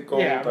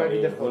difficult. Yeah, it might be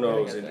who difficult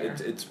knows? getting it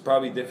there. It's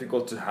probably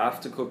difficult to have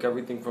to cook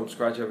everything from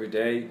scratch every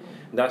day.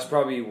 That's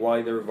probably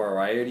why their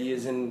variety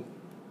isn't,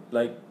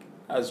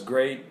 as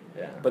great.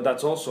 Yeah. But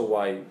that's also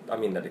why,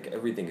 that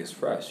everything is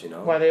fresh,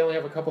 Why they only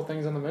have a couple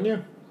things on the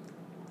menu?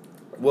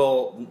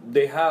 Well,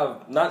 they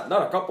have not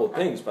a couple of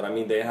things, but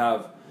they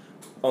have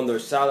on their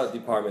salad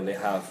department they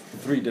have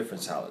 3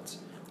 different salads.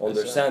 On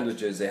their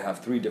sandwiches they have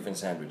 3 different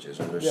sandwiches.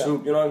 On their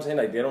soup, you know what I'm saying?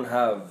 They don't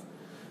have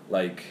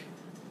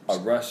a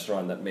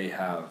restaurant that may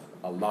have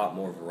a lot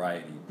more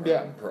variety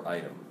per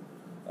item.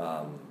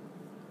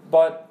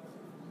 But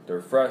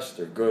they're fresh,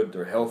 they're good,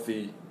 they're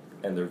healthy,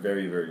 and they're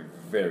very, very,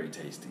 very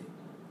tasty.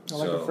 I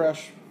like it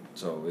fresh.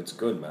 So it's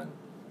good, man.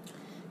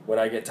 When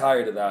I get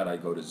tired of that, I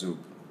go to Zoop,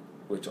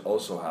 which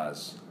also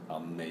has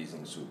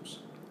amazing soups.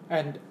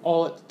 And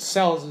all it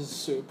sells is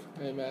soup,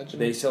 I imagine.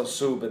 They sell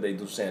soup and they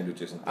do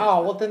sandwiches and things.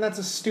 Oh, well then that's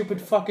a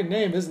stupid fucking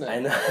name, isn't it? I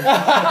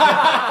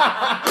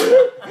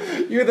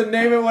know. You either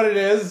name it what it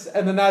is,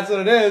 and then that's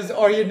what it is,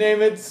 or you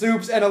name it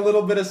soups and a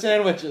little bit of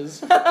sandwiches.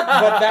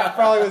 But that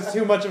probably was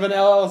too much of an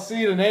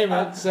LLC to name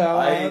it, so...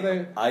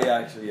 I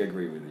actually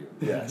agree with you.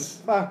 Yes.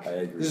 Fuck. I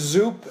agree.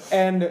 Zoop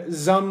and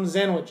Zum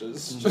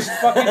sandwiches. Just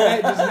fucking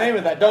just name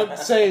it that. Don't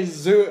say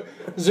Zoop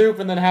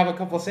and then have a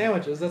couple of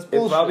sandwiches. That's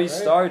bullshit. It probably right?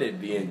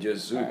 started being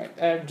just Zoop. Right.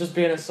 And just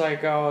being a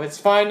psycho. It's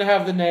fine to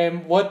have the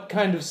name. What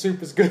kind of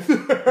soup is good?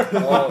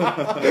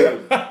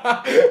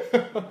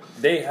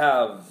 They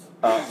have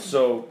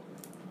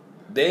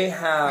they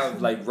have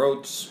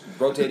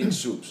rotating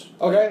soups.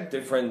 Okay.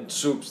 Different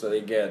soups that they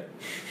get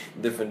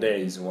different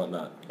days and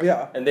whatnot.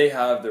 Yeah. And they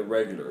have the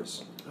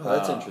regulars. Oh,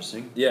 that's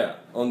interesting. Yeah,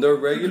 on their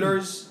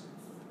regulars,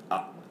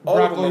 all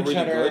Broccoli, of them are really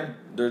cheddar,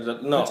 good. There's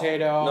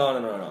potato.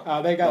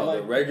 No. They got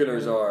the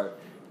regulars are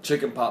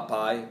chicken pot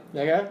pie.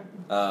 Okay.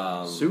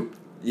 Soup?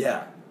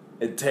 Yeah,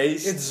 it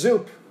tastes. It's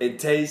Zoop. It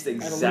tastes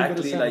little bit of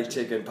exactly like sandwiches.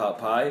 chicken pot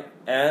pie,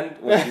 and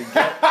when you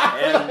get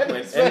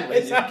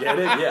when you get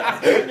it,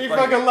 yeah, He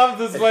fucking loves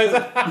this place.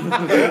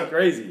 it's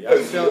crazy.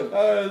 I'm telling you,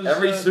 Oh,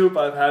 every shit. soup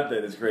I've had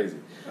there is crazy.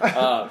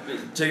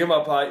 Chicken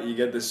pot pie, you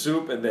get the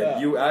soup, and then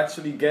you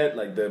actually get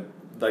the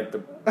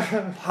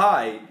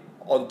pie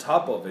on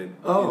top of it.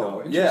 Oh, you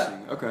know,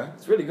 interesting. yeah, Okay.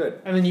 it's really good.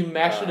 And then you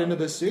mash it into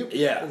the soup?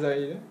 yeah. Is that what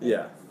you do?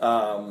 Yeah.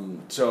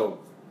 So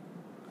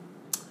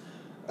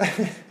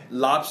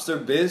lobster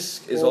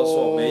bisque is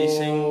also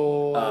amazing.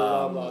 Oh, I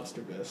love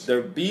lobster bisque.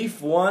 Their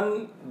beef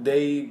one,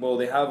 they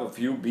have a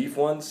few beef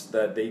ones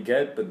that they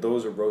get, but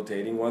those are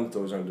rotating ones.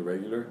 Those aren't the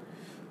regular.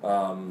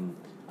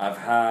 I've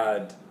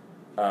had,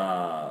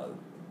 I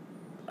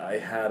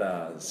had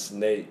a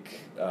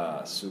snake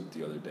soup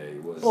the other day.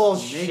 It was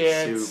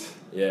Bullshit. Soup.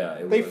 yeah.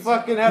 It They was,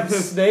 fucking have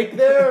snake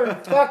there?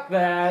 Fuck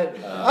that.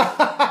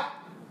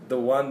 the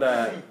one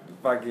that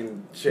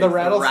fucking The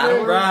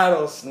rattlesnake?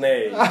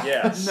 rattlesnake.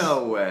 Yes.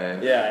 No way.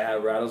 Yeah, I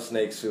had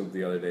rattlesnake soup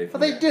the other day. What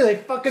they do? They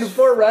fucking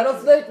import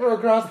rattlesnake from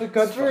across the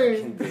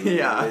country?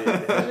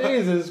 Yeah.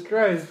 Jesus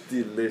Christ.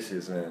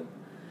 Delicious, man.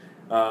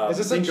 Is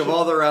this Think of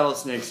all the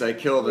rattlesnakes I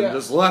killed and Yeah.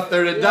 just left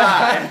there to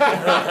die.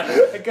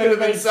 I Could have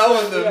been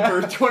selling them Yeah.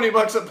 for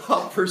 $20 a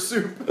pop for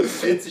soup.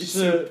 Fancy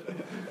soup. Shit.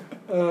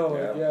 Oh my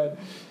Yeah. god.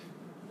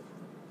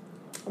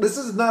 This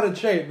is not a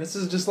chain. This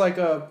is just like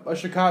a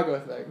Chicago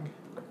thing.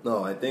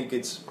 No, I think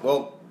it's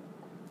a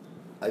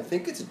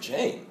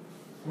chain.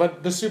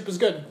 But the soup is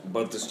good.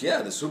 But the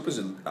soup is,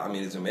 I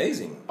mean, it's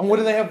amazing. And what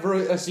do they have?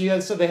 So you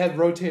guys said they had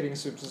rotating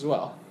soups as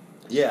well.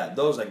 Yeah,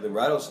 those like the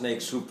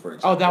rattlesnake soup, for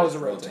example. Oh, that was a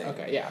is rotating.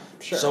 Okay, yeah,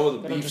 sure. Some of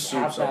They the don't beef just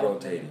have soups are that.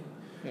 rotating.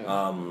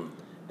 Yeah.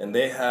 And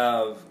they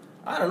have,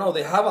 I don't know,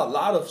 they have a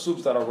lot of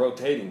soups that are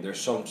rotating.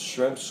 There's some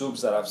shrimp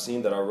soups that I've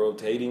seen that are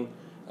rotating.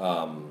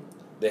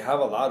 They have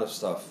a lot of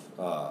stuff.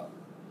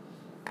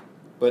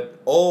 But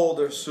all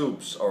their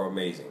soups are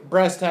amazing.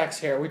 Brass tacks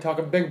here. We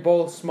talking big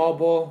bowl, small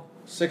bowl,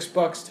 $6,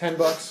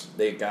 $10.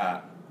 They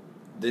got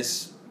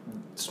this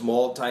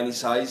small, tiny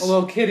size. A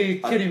little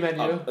kitty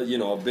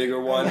menu. A bigger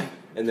one,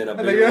 and then a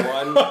And bigger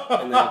then- one,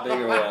 and then a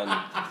bigger one.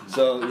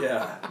 So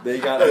yeah, they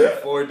got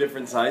like 4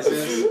 different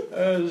sizes.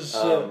 Oh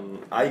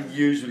shit. I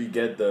usually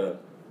get the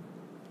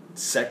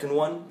second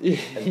one,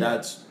 and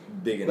that's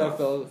big That enough.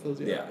 fills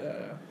you Yeah. up.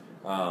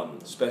 Yeah.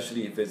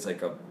 Especially if it's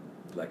like a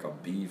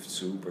beef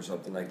soup or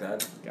something like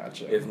that.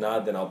 Gotcha. If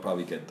not, then I'll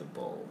probably get the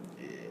bowl.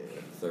 Yeah.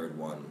 Third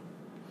one.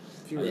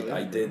 If you really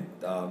I did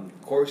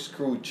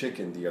corkscrew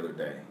chicken the other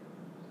day.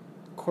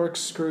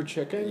 corkscrew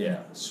chicken.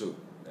 Yeah, soup.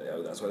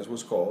 That's what it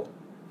was called.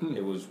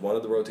 It was one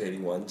of the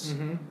rotating ones.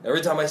 Mm-hmm.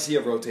 Every time I see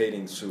a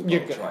rotating soup,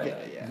 You're I'll good. try Yeah,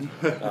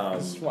 that. yeah.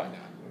 Why not?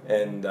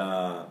 And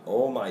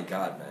oh my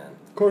god, man,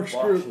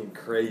 Corkscrew. fucking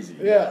crazy.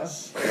 Yeah.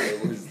 Yes.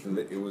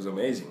 it was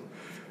amazing.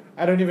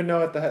 I don't even know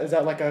what is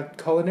that like a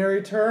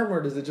culinary term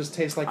or does it just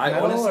taste like I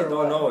metal? honestly or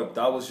don't what? know if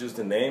that was just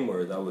a name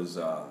or that was.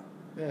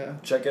 Yeah.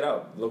 Check it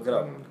out. Look it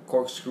up. Mm.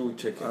 Corkscrew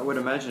chicken. I would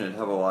imagine it'd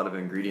have a lot of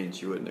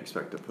ingredients you wouldn't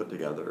expect to put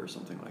together or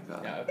something like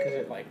that. Yeah, because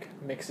it like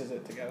mixes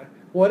it together.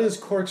 What is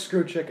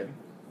corkscrew chicken?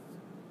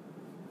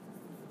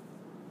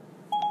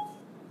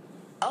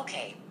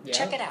 Okay, Yeah.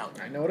 check it out.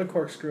 I know what a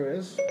corkscrew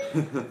is.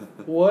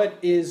 What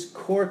is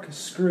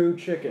corkscrew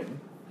chicken?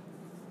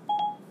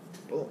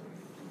 Boom.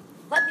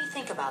 Let me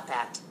think about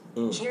that.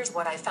 Mm. Here's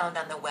what I found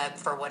on the web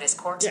for what is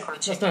Yeah, corkscrew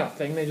that's chicken. not a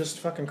thing. They just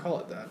fucking call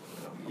it that.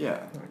 Yeah,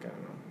 Like, I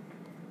don't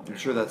know. I'm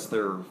sure that's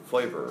their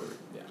flavor.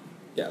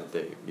 Yeah.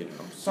 They,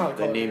 It's not a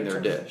they name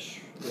culinary their term.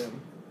 dish. Yeah.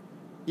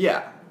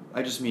 Yeah,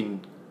 I just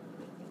mean.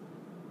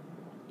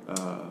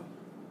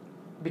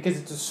 Because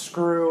it's a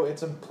screw,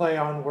 it's a play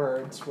on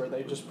words where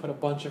they just put a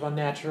bunch of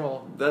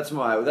unnatural. That's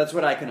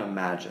what I can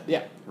imagine.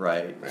 Yeah.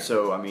 Right.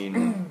 So I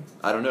mean,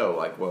 I don't know.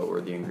 Like, what were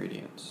the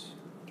ingredients?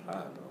 I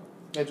don't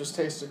know. It just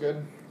tasted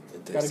good. It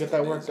Gotta tasted get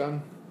that work amazing.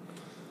 done.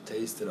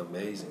 Tasted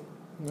amazing.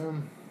 Yeah.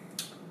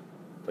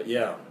 But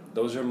yeah,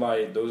 those are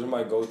my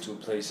go-to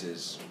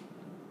places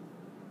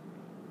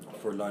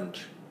for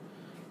lunch,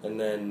 and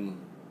then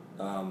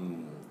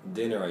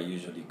dinner I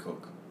usually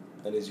cook,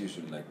 and it's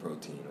usually like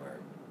protein or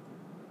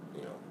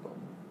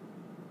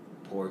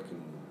pork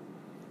and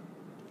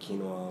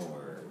quinoa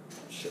or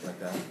shit like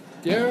that.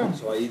 Yeah.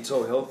 So I eat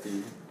so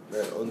healthy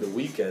that on the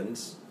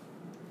weekends,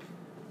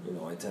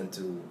 I tend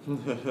to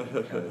kind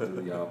of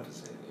do the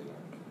opposite.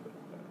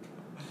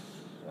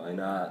 Why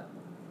not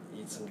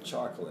eat some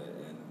chocolate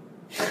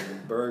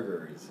and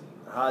burgers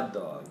and hot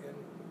dog and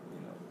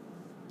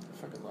I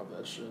fucking love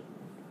that shit.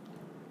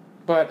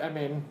 But, I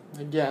mean,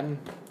 again,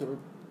 the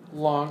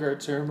longer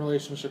term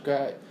relationship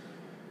guy.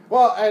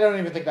 Well, I don't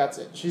even think that's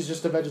it. She's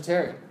just a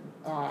vegetarian.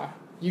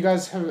 You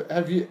guys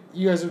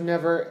you guys have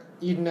never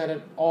eaten at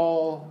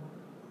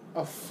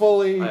a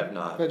fully I have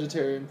not.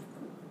 vegetarian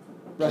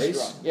Place?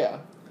 restaurant? Yeah.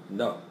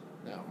 no,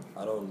 No.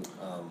 I don't.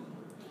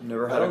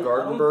 Never I had a don't-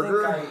 garden I don't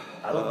burger. think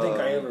I don't think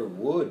I ever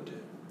would.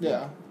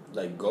 Yeah.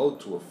 Like go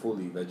to a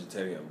fully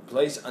vegetarian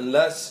place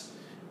unless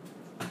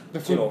The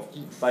food.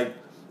 like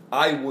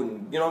I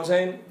wouldn't. You know what I'm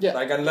saying? Yeah.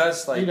 Like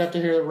unless like. You'd have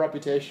to hear the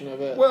reputation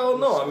of it. Well,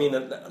 no, I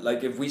mean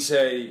like if we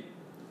say.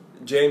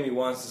 Jamie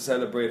wants to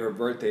celebrate her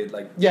birthday,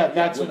 like Yeah,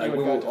 that's when like you would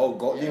we go will to. all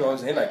go. You know what I'm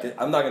saying? Yeah.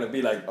 Like I'm not gonna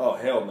be like, oh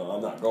hell no,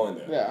 I'm not going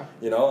there. Yeah.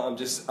 You know, I'm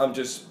just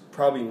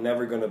probably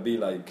never gonna be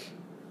like,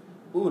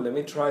 ooh, let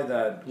me try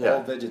that Yeah.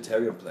 all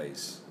vegetarian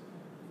place.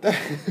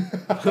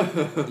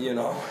 You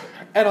know.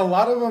 And a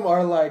lot of them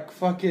are like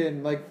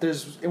fucking like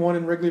there's one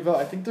in Wrigleyville.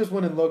 I think there's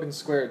one in Logan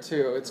Square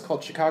too. It's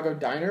called Chicago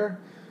Diner,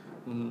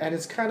 and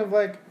it's kind of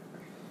like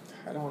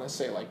I don't want to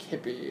say like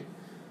hippie,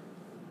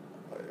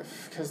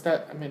 because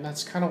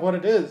that's kind of what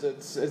it is.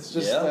 It's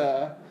just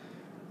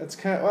it's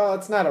kind of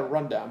it's not a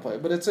rundown place,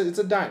 but it's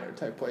a diner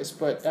type place.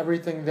 But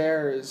everything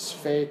there is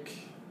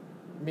fake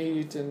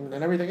meat and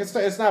everything.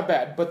 It's not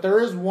bad, but there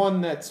is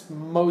one that's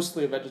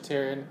mostly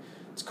vegetarian.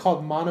 It's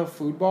called Mono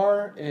Food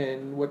Bar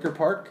in Wicker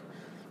Park.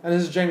 And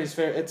this is Jamie's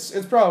favorite. It's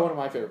probably one of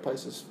my favorite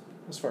places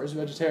as far as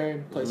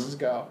vegetarian places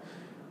go.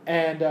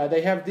 And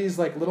they have these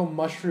like little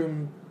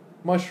mushroom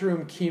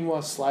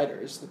quinoa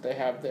sliders that they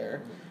have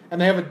there,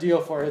 and they have a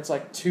deal for it. It's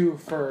like two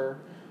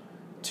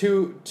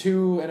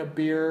and a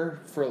beer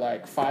for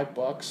like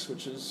 $5,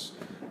 which is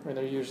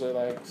they're usually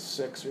like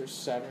 6 or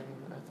 7,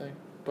 I think.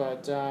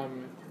 But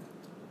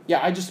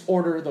yeah, I just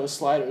order those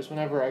sliders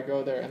whenever I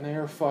go there, and they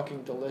are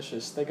fucking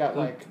delicious. They got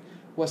like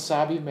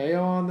wasabi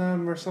mayo on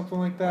them or something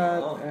like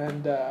that. Oh.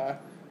 And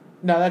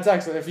no, that's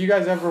excellent. If you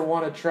guys ever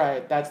want to try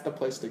it, that's the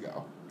place to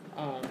go.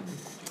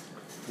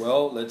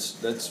 Well, let's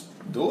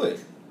do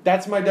it.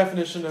 That's my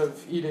definition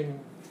of eating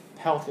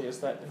healthy, is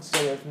that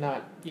instead of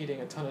not eating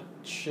a ton of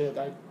shit,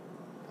 I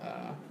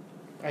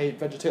eat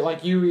vegetarian.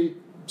 Like you eat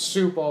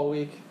soup all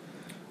week.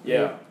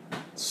 Yeah.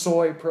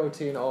 Soy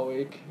protein all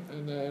week,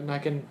 and then I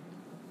can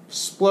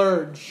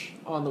splurge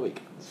on the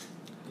weekends.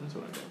 That's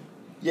what I do.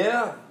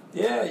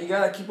 Yeah, you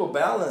gotta keep a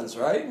balance,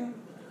 right?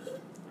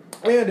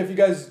 And if you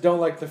guys don't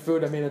like the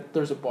food,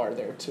 there's a bar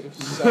there too.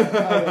 So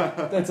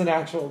that's an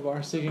actual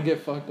bar, so you can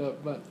get fucked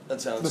up. But That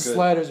sounds the good.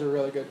 sliders are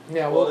really good.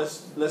 Yeah, Well,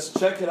 let's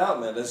check it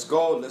out, man. Let's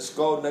go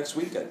next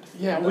weekend.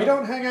 yeah, we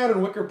don't hang out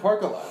in Wicker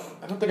Park a lot.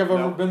 I don't think I've ever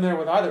No. been there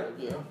with either of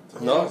you. To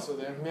be No. honest with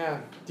you. Yeah.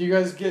 Do you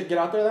guys get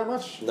out there that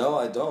much? No,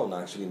 I don't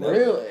actually. Never.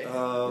 Really?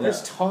 Yeah.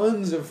 There's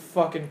tons of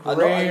fucking I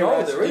great know there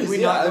restaurants. is. Did we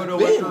Yeah, not go I've to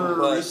been, Wicker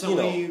but,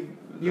 recently?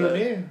 You and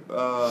me?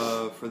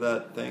 For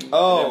that thing?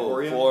 Oh,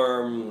 Emporium?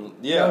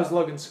 for That was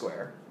Logan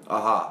Square.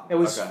 Aha. It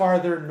was okay.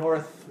 farther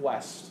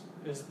northwest.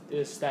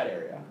 Is that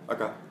area?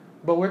 Okay.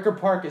 But Wicker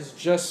Park is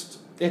just.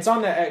 It's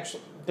on the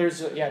actual.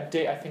 There's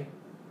I think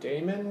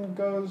Damon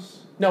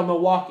goes. No,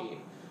 Milwaukee.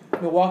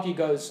 Milwaukee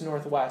goes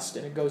northwest,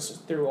 and it goes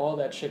through all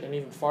that shit and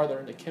even farther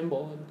into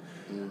Kimball.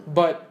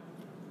 But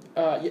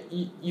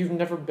you've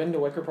never been to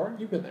Wicker Park?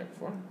 You've been there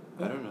before.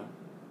 I don't know.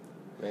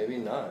 Maybe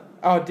not.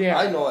 Oh damn!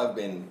 I know I've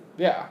been.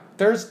 Yeah,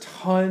 there's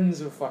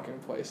tons of fucking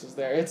places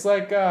there. It's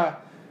like I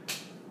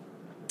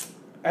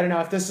don't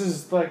know if this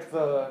is like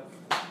the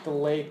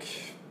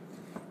lake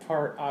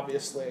part,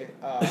 obviously,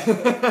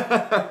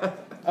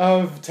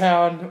 of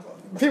town.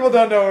 People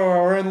don't know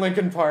we're in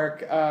Lincoln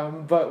Park,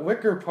 but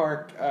Wicker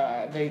Park,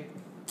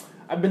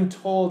 I've been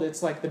told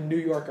it's like the New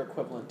York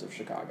equivalent of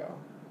Chicago.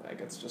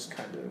 Like it's just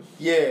kind of.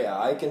 Yeah,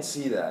 I can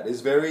see that.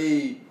 It's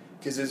very,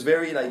 because it's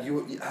very like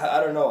I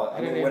don't know.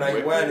 I mean, when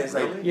I went, it's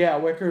like Really? Yeah,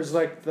 Wicker's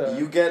like the.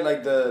 you get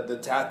like the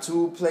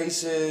tattoo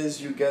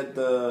places. You get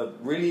the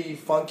really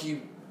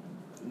funky,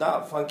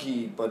 not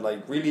funky, but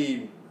like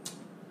really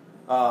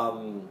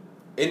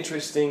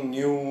interesting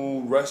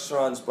new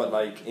restaurants, but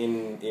like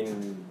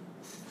in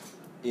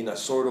a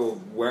sort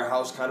of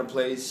warehouse kind of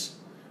place.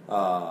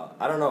 I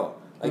don't know.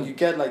 Like you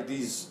get like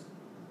these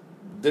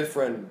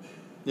different,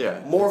 Yeah.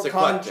 more it's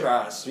eclectic.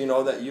 contrasts,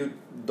 that you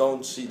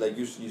don't see. Like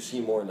you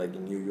see more like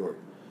in New York.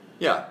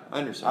 Yeah, I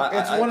understand.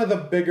 It's one of the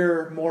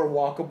bigger, more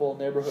walkable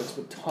neighborhoods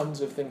with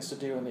tons of things to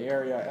do in the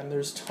area, and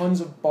there's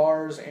tons of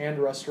bars and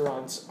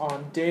restaurants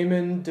on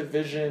Damon,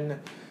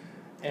 Division,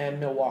 and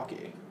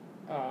Milwaukee.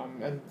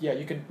 And yeah,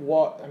 you could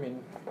walk.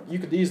 You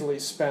could easily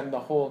spend the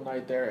whole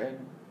night there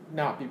and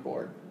not be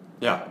bored.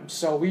 yeah.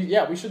 So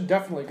we should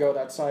definitely go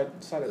that side of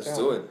town. Let's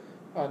do it.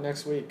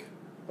 Next week.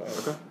 But,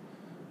 Okay.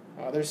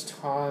 there's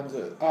tons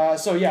of.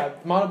 So yeah,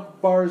 Mono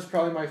Bar is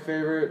probably my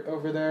favorite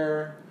over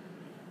there.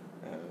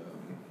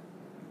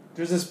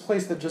 There's this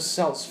place that just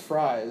sells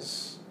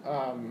fries.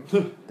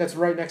 That's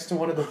right next to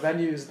one of the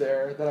venues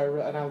there that I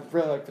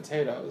really like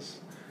potatoes.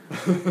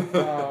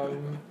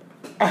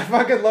 I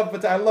fucking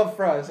love I love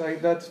fries. I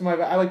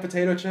like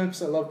potato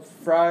chips. I love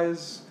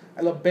fries.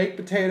 I love baked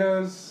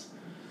potatoes.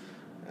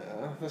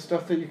 The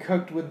stuff that you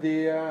cooked with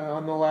the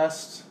on the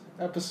last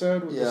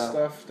episode with the Yeah.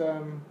 stuffed.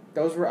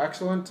 Those were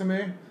excellent to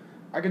me.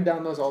 I could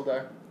down those all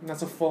day, and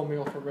that's a full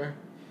meal for me.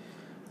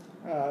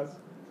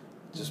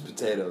 Just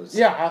potatoes.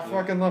 Yeah, I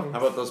fucking love them. How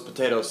about those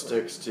potato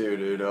sticks too,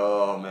 dude?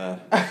 Oh man.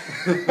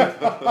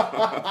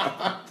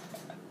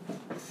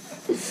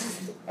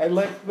 I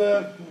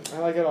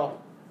like it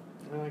all.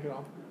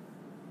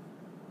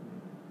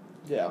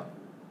 Yeah.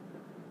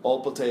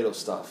 All potato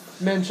stuff.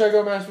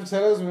 Manchego mashed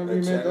potatoes, remember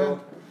you made that? Manchego.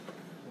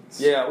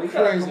 Yeah, we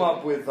gotta Crazy. come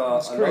up with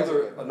It's crazy.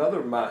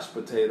 another mashed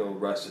potato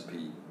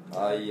recipe.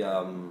 I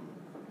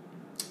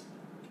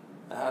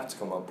have to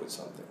come up with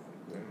something.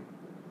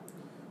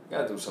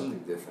 Gotta do something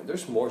different.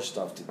 There's more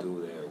stuff to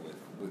do there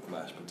with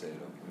mashed potato.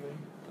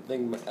 I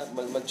think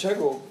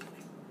manchego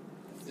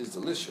is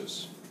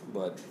delicious,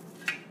 but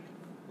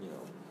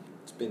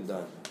it's been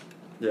done.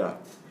 Yeah.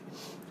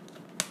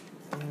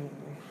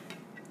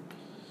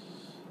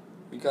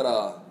 We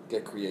gotta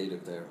get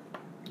creative there.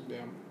 Yeah.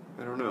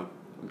 I don't know.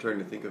 I'm trying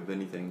to think of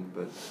anything,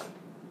 but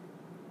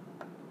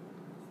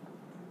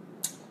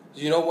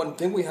You know, one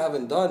thing we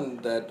haven't done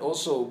that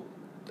also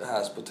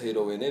has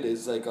potato in it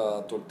is like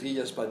a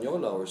tortilla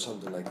española or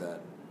something like that.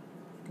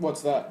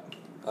 What's that?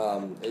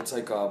 It's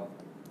like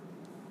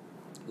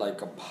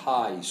a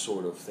pie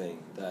sort of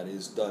thing that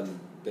is done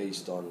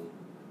based on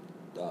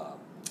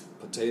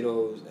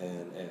potatoes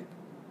and egg,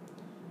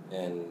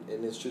 and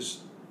it's just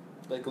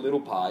like a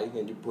little pie,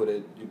 and you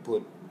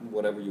put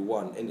whatever you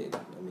want in it.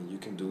 I mean, you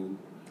can do.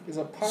 Is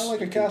a pie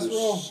like a you can do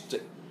casserole?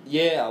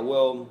 Yeah,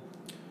 well,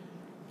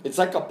 it's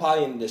like a pie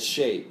in the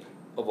shape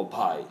of a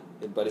pie,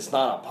 but it's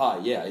not a pie.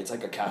 Yeah, it's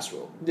like a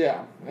casserole.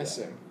 Yeah, I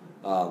see.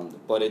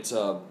 But it's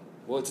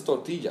it's a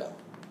tortilla.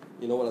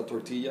 You know what a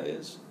tortilla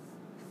is?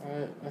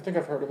 I think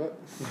I've heard of it.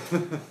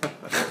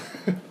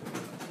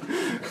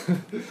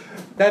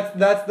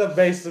 That's the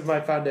base of my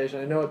foundation.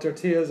 I know what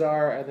tortillas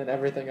are, and then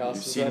everything else.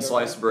 you've is seen right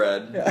sliced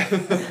around.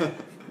 bread.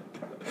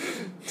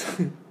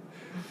 Yeah.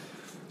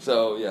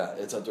 So yeah,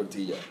 it's a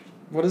tortilla.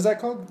 What is that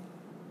called?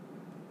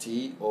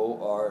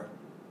 TOR.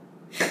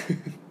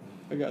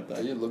 I got Are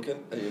that. you looking?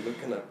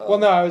 At? Well,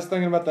 no, I was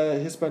thinking about the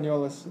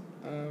Hispaniolas.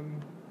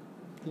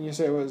 Can you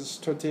say it was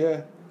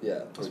tortilla? Yeah,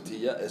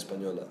 tortilla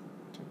española.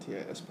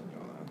 Tortilla Española.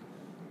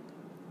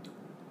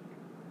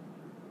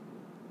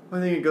 I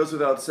think it goes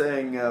without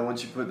saying,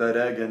 once you put that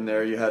egg in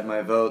there, you had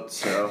my vote,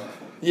 so.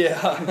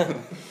 Yeah.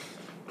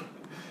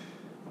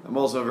 I'm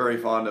also very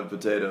fond of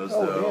potatoes,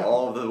 Oh, though. yeah.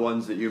 All of the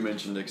ones that you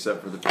mentioned,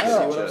 except for the See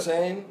potato what I'm chip.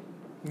 saying?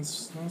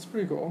 That's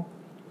pretty cool.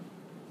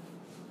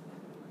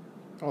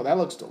 Oh, that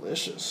looks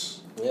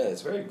delicious. Yeah,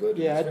 it's very good.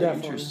 Yeah, it's very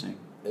definitely. Interesting.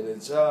 And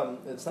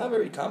it's not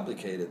very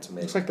complicated to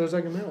make. Looks like there's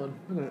egg and melon,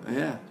 isn't it?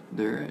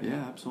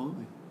 Yeah,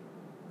 absolutely.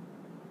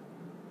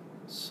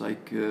 It's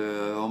like,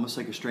 almost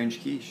like a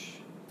strange quiche.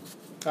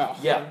 Oh,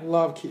 Yeah. I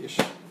love quiche.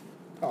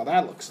 Oh,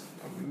 that looks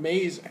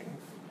amazing.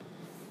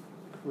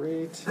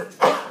 Great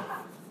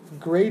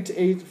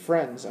 8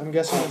 friends. I'm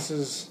guessing this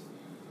is.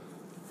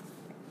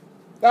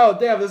 Oh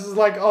damn! This is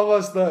like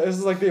almost this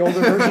is like the older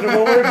version of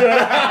what we're doing.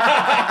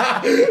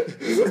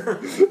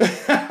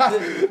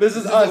 This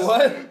is us.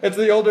 What? It's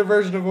the older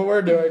version of what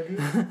we're doing.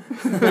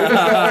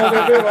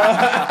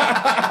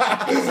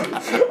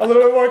 A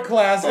little bit more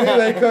classy.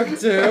 They cook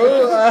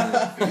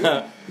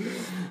too.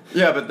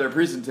 Yeah, but their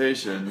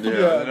presentation, Yeah.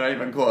 they're not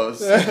even close.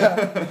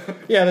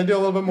 Yeah, they do a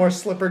little bit more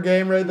slipper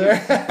game right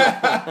there.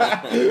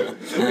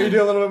 We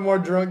do a little bit more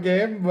drunk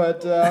game,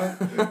 but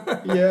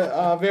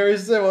very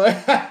similar.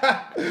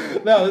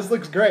 No, this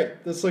looks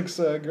great. This looks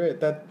great.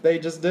 That they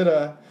just did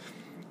a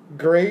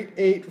great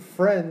 8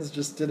 friends.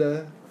 Just did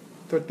a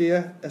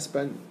tortilla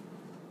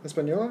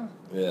española.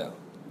 Yeah.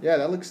 Yeah,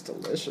 that looks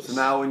delicious. So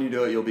now when you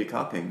do it, you'll be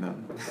copying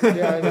them.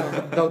 Yeah, I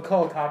know. They'll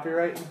call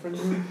copyright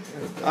infringement.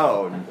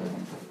 Oh,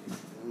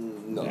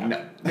 No.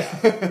 Yeah.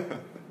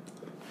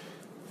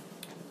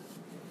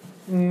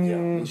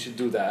 Yeah, we should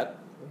do that.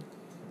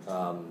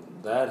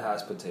 That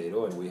has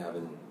potato, and we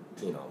haven't,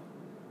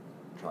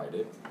 tried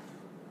it.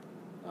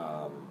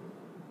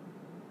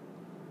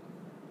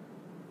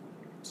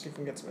 See if we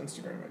can get some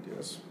Instagram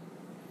ideas.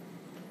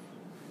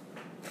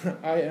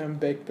 I am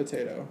baked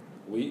potato.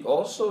 We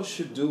also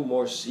should do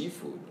more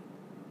seafood.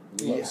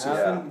 We Yes.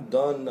 haven't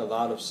done a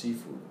lot of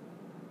seafood.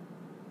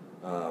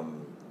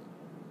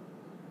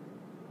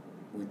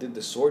 We did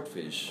the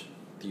swordfish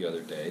the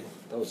other day.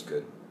 That was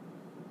good.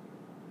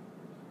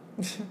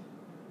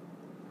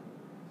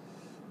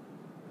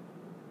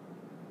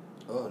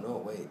 Oh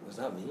no, wait, was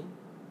that me?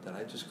 That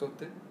I just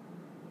cooked it?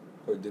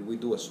 Or did we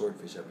do a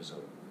swordfish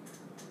episode?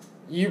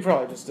 You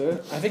probably just did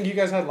it. I think you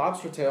guys had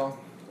lobster tail.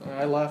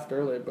 I left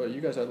early, but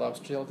you guys had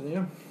lobster tail, didn't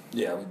you?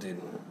 Yeah, we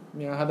did.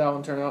 Yeah, how'd that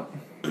one turn out?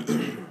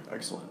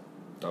 excellent.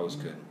 That was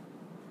good.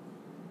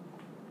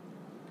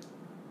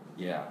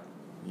 Yeah.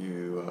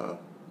 You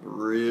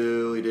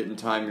really didn't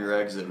time your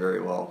exit very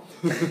well.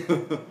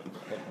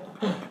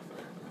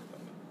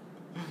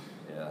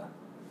 Yeah.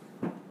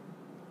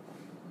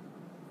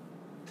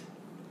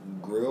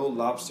 Grilled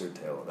lobster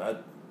tail.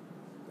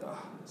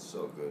 It's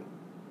so good.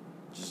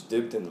 Just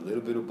dipped in a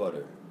little bit of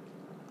butter.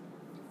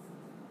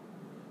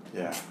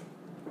 Yeah.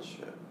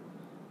 Shit.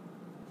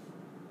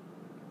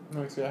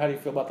 So how do you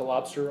feel about the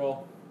lobster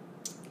roll?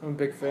 I'm a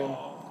big fan.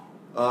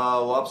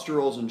 Lobster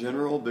rolls in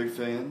general, big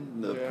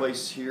fan. The Yeah.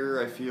 place here,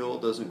 I feel,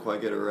 doesn't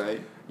quite get it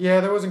right. Yeah,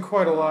 there wasn't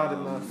quite a lot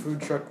in the food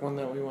truck one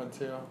that we went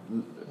to.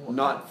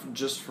 Not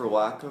just for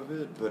lack of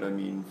it, but I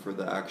mean for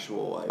the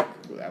actual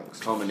Ooh, that looks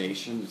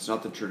combination. It's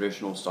not the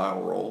traditional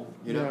style roll,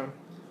 you know. Yeah.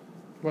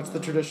 What's the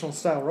traditional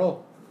style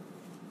roll?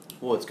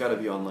 Well, it's got to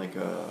be on like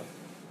a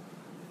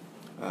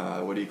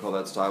what do you call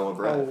that style of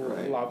bread, Oh,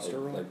 right? lobster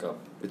roll. Like a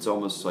It's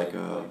almost like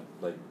a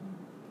like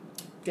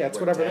Yeah, it's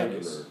whatever that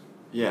rectangular, is.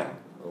 yeah,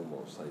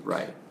 almost like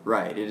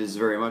right. It is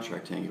very much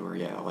rectangular,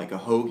 yeah, like a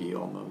hoagie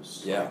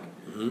almost. Yeah. Like,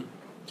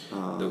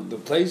 Mm-hmm. The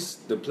place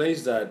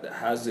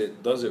that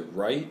does it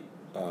right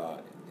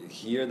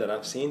here that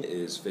I've seen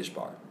is Fish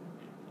Bar.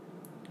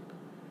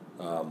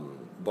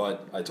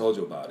 but I told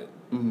you about it.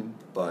 Mm-hmm.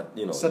 But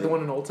you know, Is that the you're-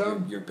 one in Old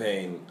Town? You're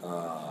paying.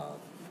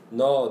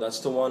 No, that's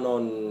the one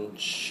on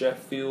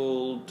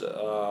Sheffield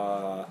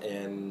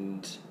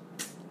and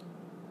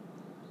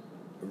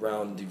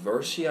around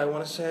Diversey, I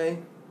want to say.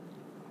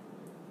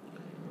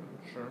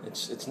 Sure.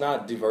 It's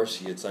not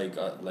Diversey. It's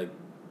like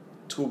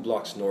 2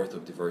 blocks north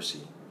of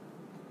Diversey.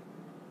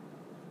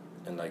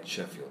 And like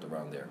Sheffield,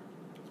 around there.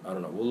 I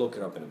don't know. We'll look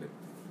it up in a bit.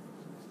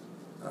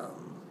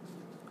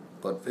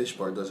 But Fish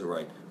Bar does it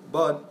right.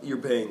 But you're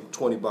paying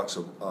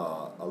 $20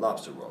 a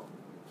lobster roll.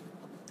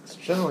 It's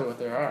generally what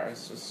they are.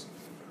 It's just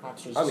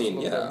lobster's I just mean, a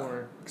little yeah. bit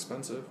more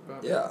expensive,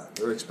 but Yeah,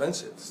 they're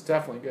expensive. it's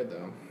definitely good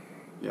though.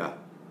 Yeah.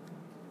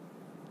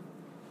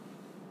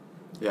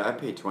 Yeah, I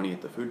paid 20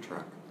 at the food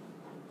truck.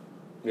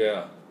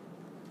 Yeah.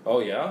 Oh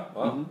yeah.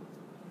 Wow. Mhm.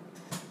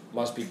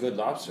 Must be good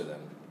lobster then.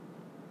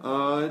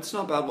 It's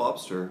not bad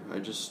lobster. I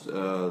just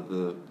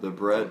the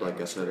bread,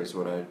 like I said, is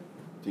what I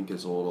think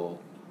is a little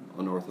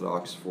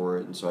unorthodox for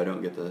it, and so I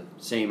don't get the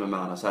same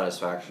amount of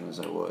satisfaction as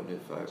I would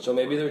if I. So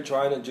maybe they're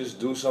trying to just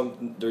do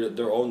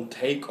their own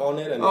take on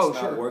it, and Oh, it's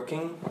sure. not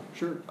working.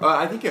 Sure.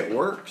 I think it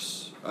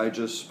works. I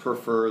just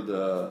prefer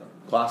the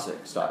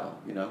classic style.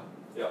 You know.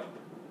 Yeah.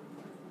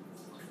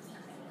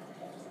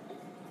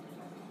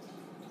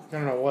 I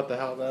don't know what the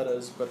hell that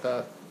is, but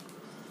that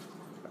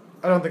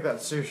I don't think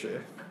that's sushi.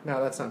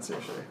 No, that's not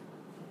sushi.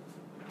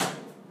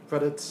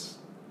 But it's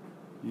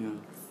Yeah.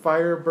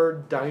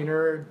 Firebird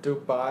Diner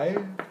Dubai.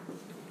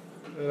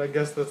 And I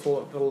guess that's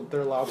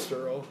their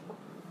lobster roll.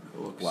 It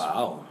looks,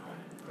 Wow.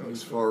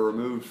 looks far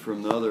removed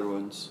from the other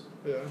ones.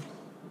 Yeah.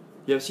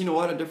 Yeah, I've seen a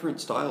lot of different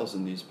styles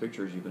in these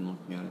pictures you've been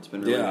looking at. It's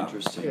been really Yeah.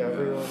 interesting. Yeah,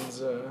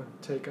 everyone's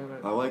take on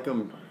it. I like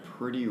them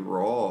pretty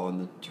raw in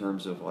the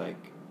terms of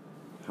like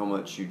how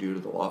much you do to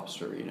the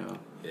lobster. You know.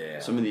 Yeah.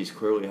 Some of these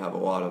clearly have a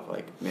lot of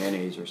like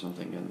mayonnaise or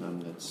something in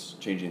them that's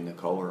changing the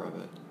color of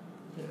it.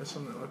 Yeah,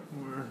 some that look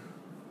more.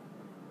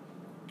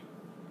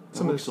 It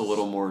Some of looks a this-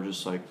 little more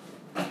just like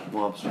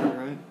lobster,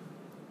 right?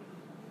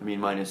 I mean,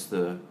 minus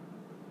the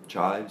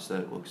chives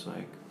that it looks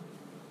like.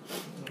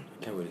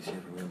 I can't really see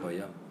it from here, but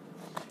yeah.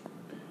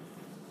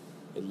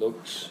 It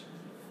looks.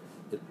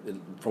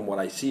 From what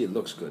I see, it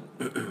looks good.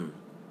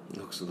 It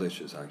looks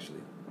delicious,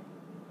 actually.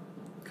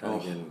 Kind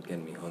of Oh.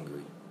 getting me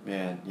hungry.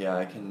 Man, yeah,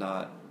 I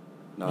cannot.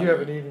 Not You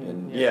haven't eaten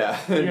and, yet.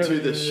 yeah, You do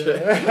haven't this eaten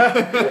shit.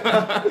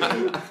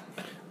 yet.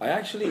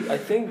 I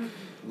think.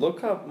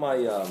 Look up my.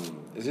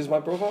 Is this my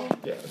profile?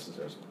 Yeah, this is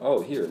yours.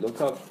 Oh, here.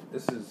 Look up.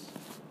 This is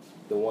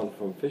the one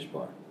from Fish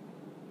Bar.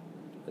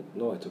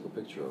 I took a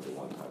picture of it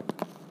one time.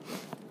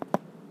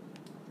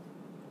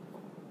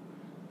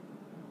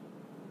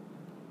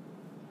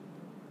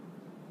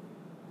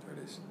 There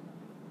it is.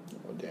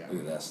 Oh damn. Look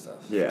at that stuff.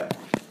 Yeah,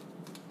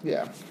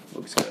 Yeah.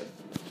 looks good.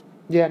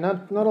 Yeah,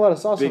 not a lot of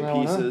sauce Big on that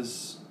one, huh?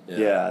 pieces. Yeah.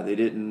 Yeah, they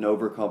didn't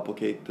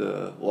overcomplicate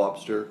the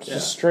lobster. It's Yeah.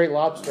 just straight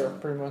lobster,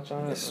 pretty much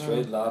on it. It's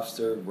straight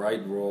lobster,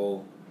 right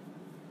roll.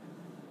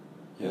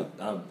 Yeah.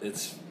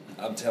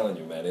 I'm telling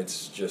you, man,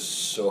 it's just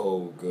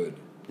so good.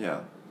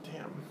 Yeah.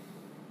 Damn.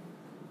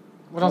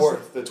 What else?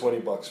 Worth the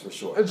 $20 for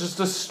sure. It's just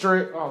a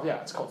straight. Oh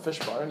yeah, it's called Fish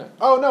Bar, isn't it?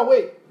 Oh no,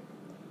 wait.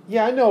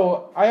 Yeah, I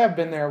know. I have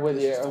been there with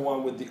This is the you.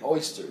 one with the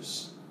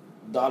oysters.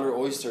 $1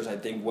 oysters, I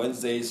think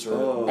Wednesdays or.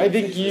 Oh. I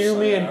think Wednesdays or you,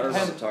 me, Sunday. and I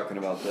remember Pen- talking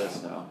about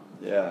this now.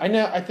 Yeah. I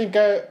know. I think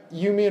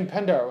you, me, and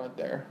Pendar went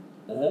there.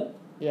 Mhm.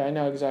 Yeah, I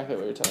know exactly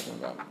what you're talking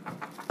about.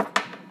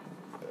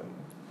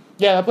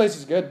 Yeah, that place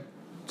is good.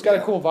 It's got a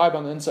Yeah. cool vibe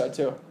on the inside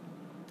too.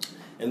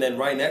 And then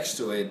right next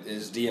to it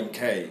is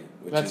DMK,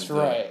 which That's is the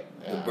right,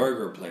 the yeah.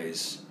 burger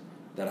place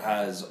that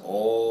has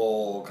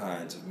all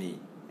kinds of meat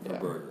for Yeah.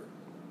 burger,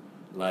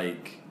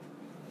 like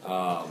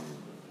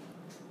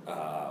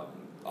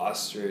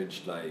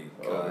ostrich, like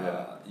Oh,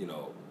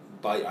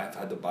 yeah. I've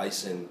had the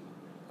bison.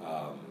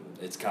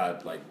 It's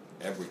got like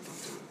everything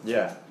to it.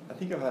 Yeah. I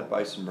think I've had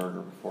bison burger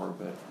before,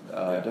 but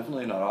Yeah.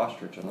 definitely not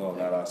ostrich. I don't No,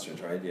 think. not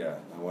ostrich, right? Yeah,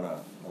 I wanna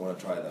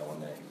try that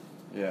one day.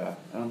 Yeah,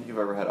 I don't think I've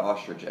ever had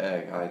ostrich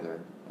egg either.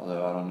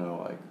 Although I don't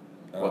know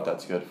Oh. what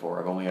that's good for.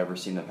 I've only ever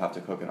seen them have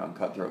to cook it on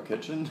Cutthroat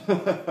Kitchen.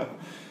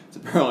 It's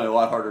apparently a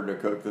lot harder to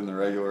cook than the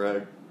regular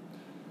egg.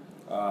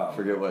 I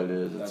forget what it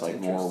is. It's That's like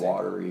more interesting.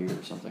 watery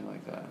or something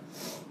like that.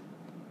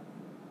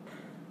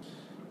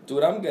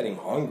 Dude, I'm getting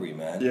hungry,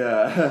 man.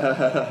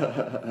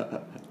 Yeah.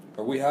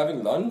 Are we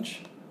having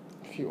lunch?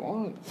 If you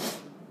want.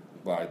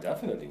 Well, I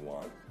definitely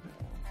want.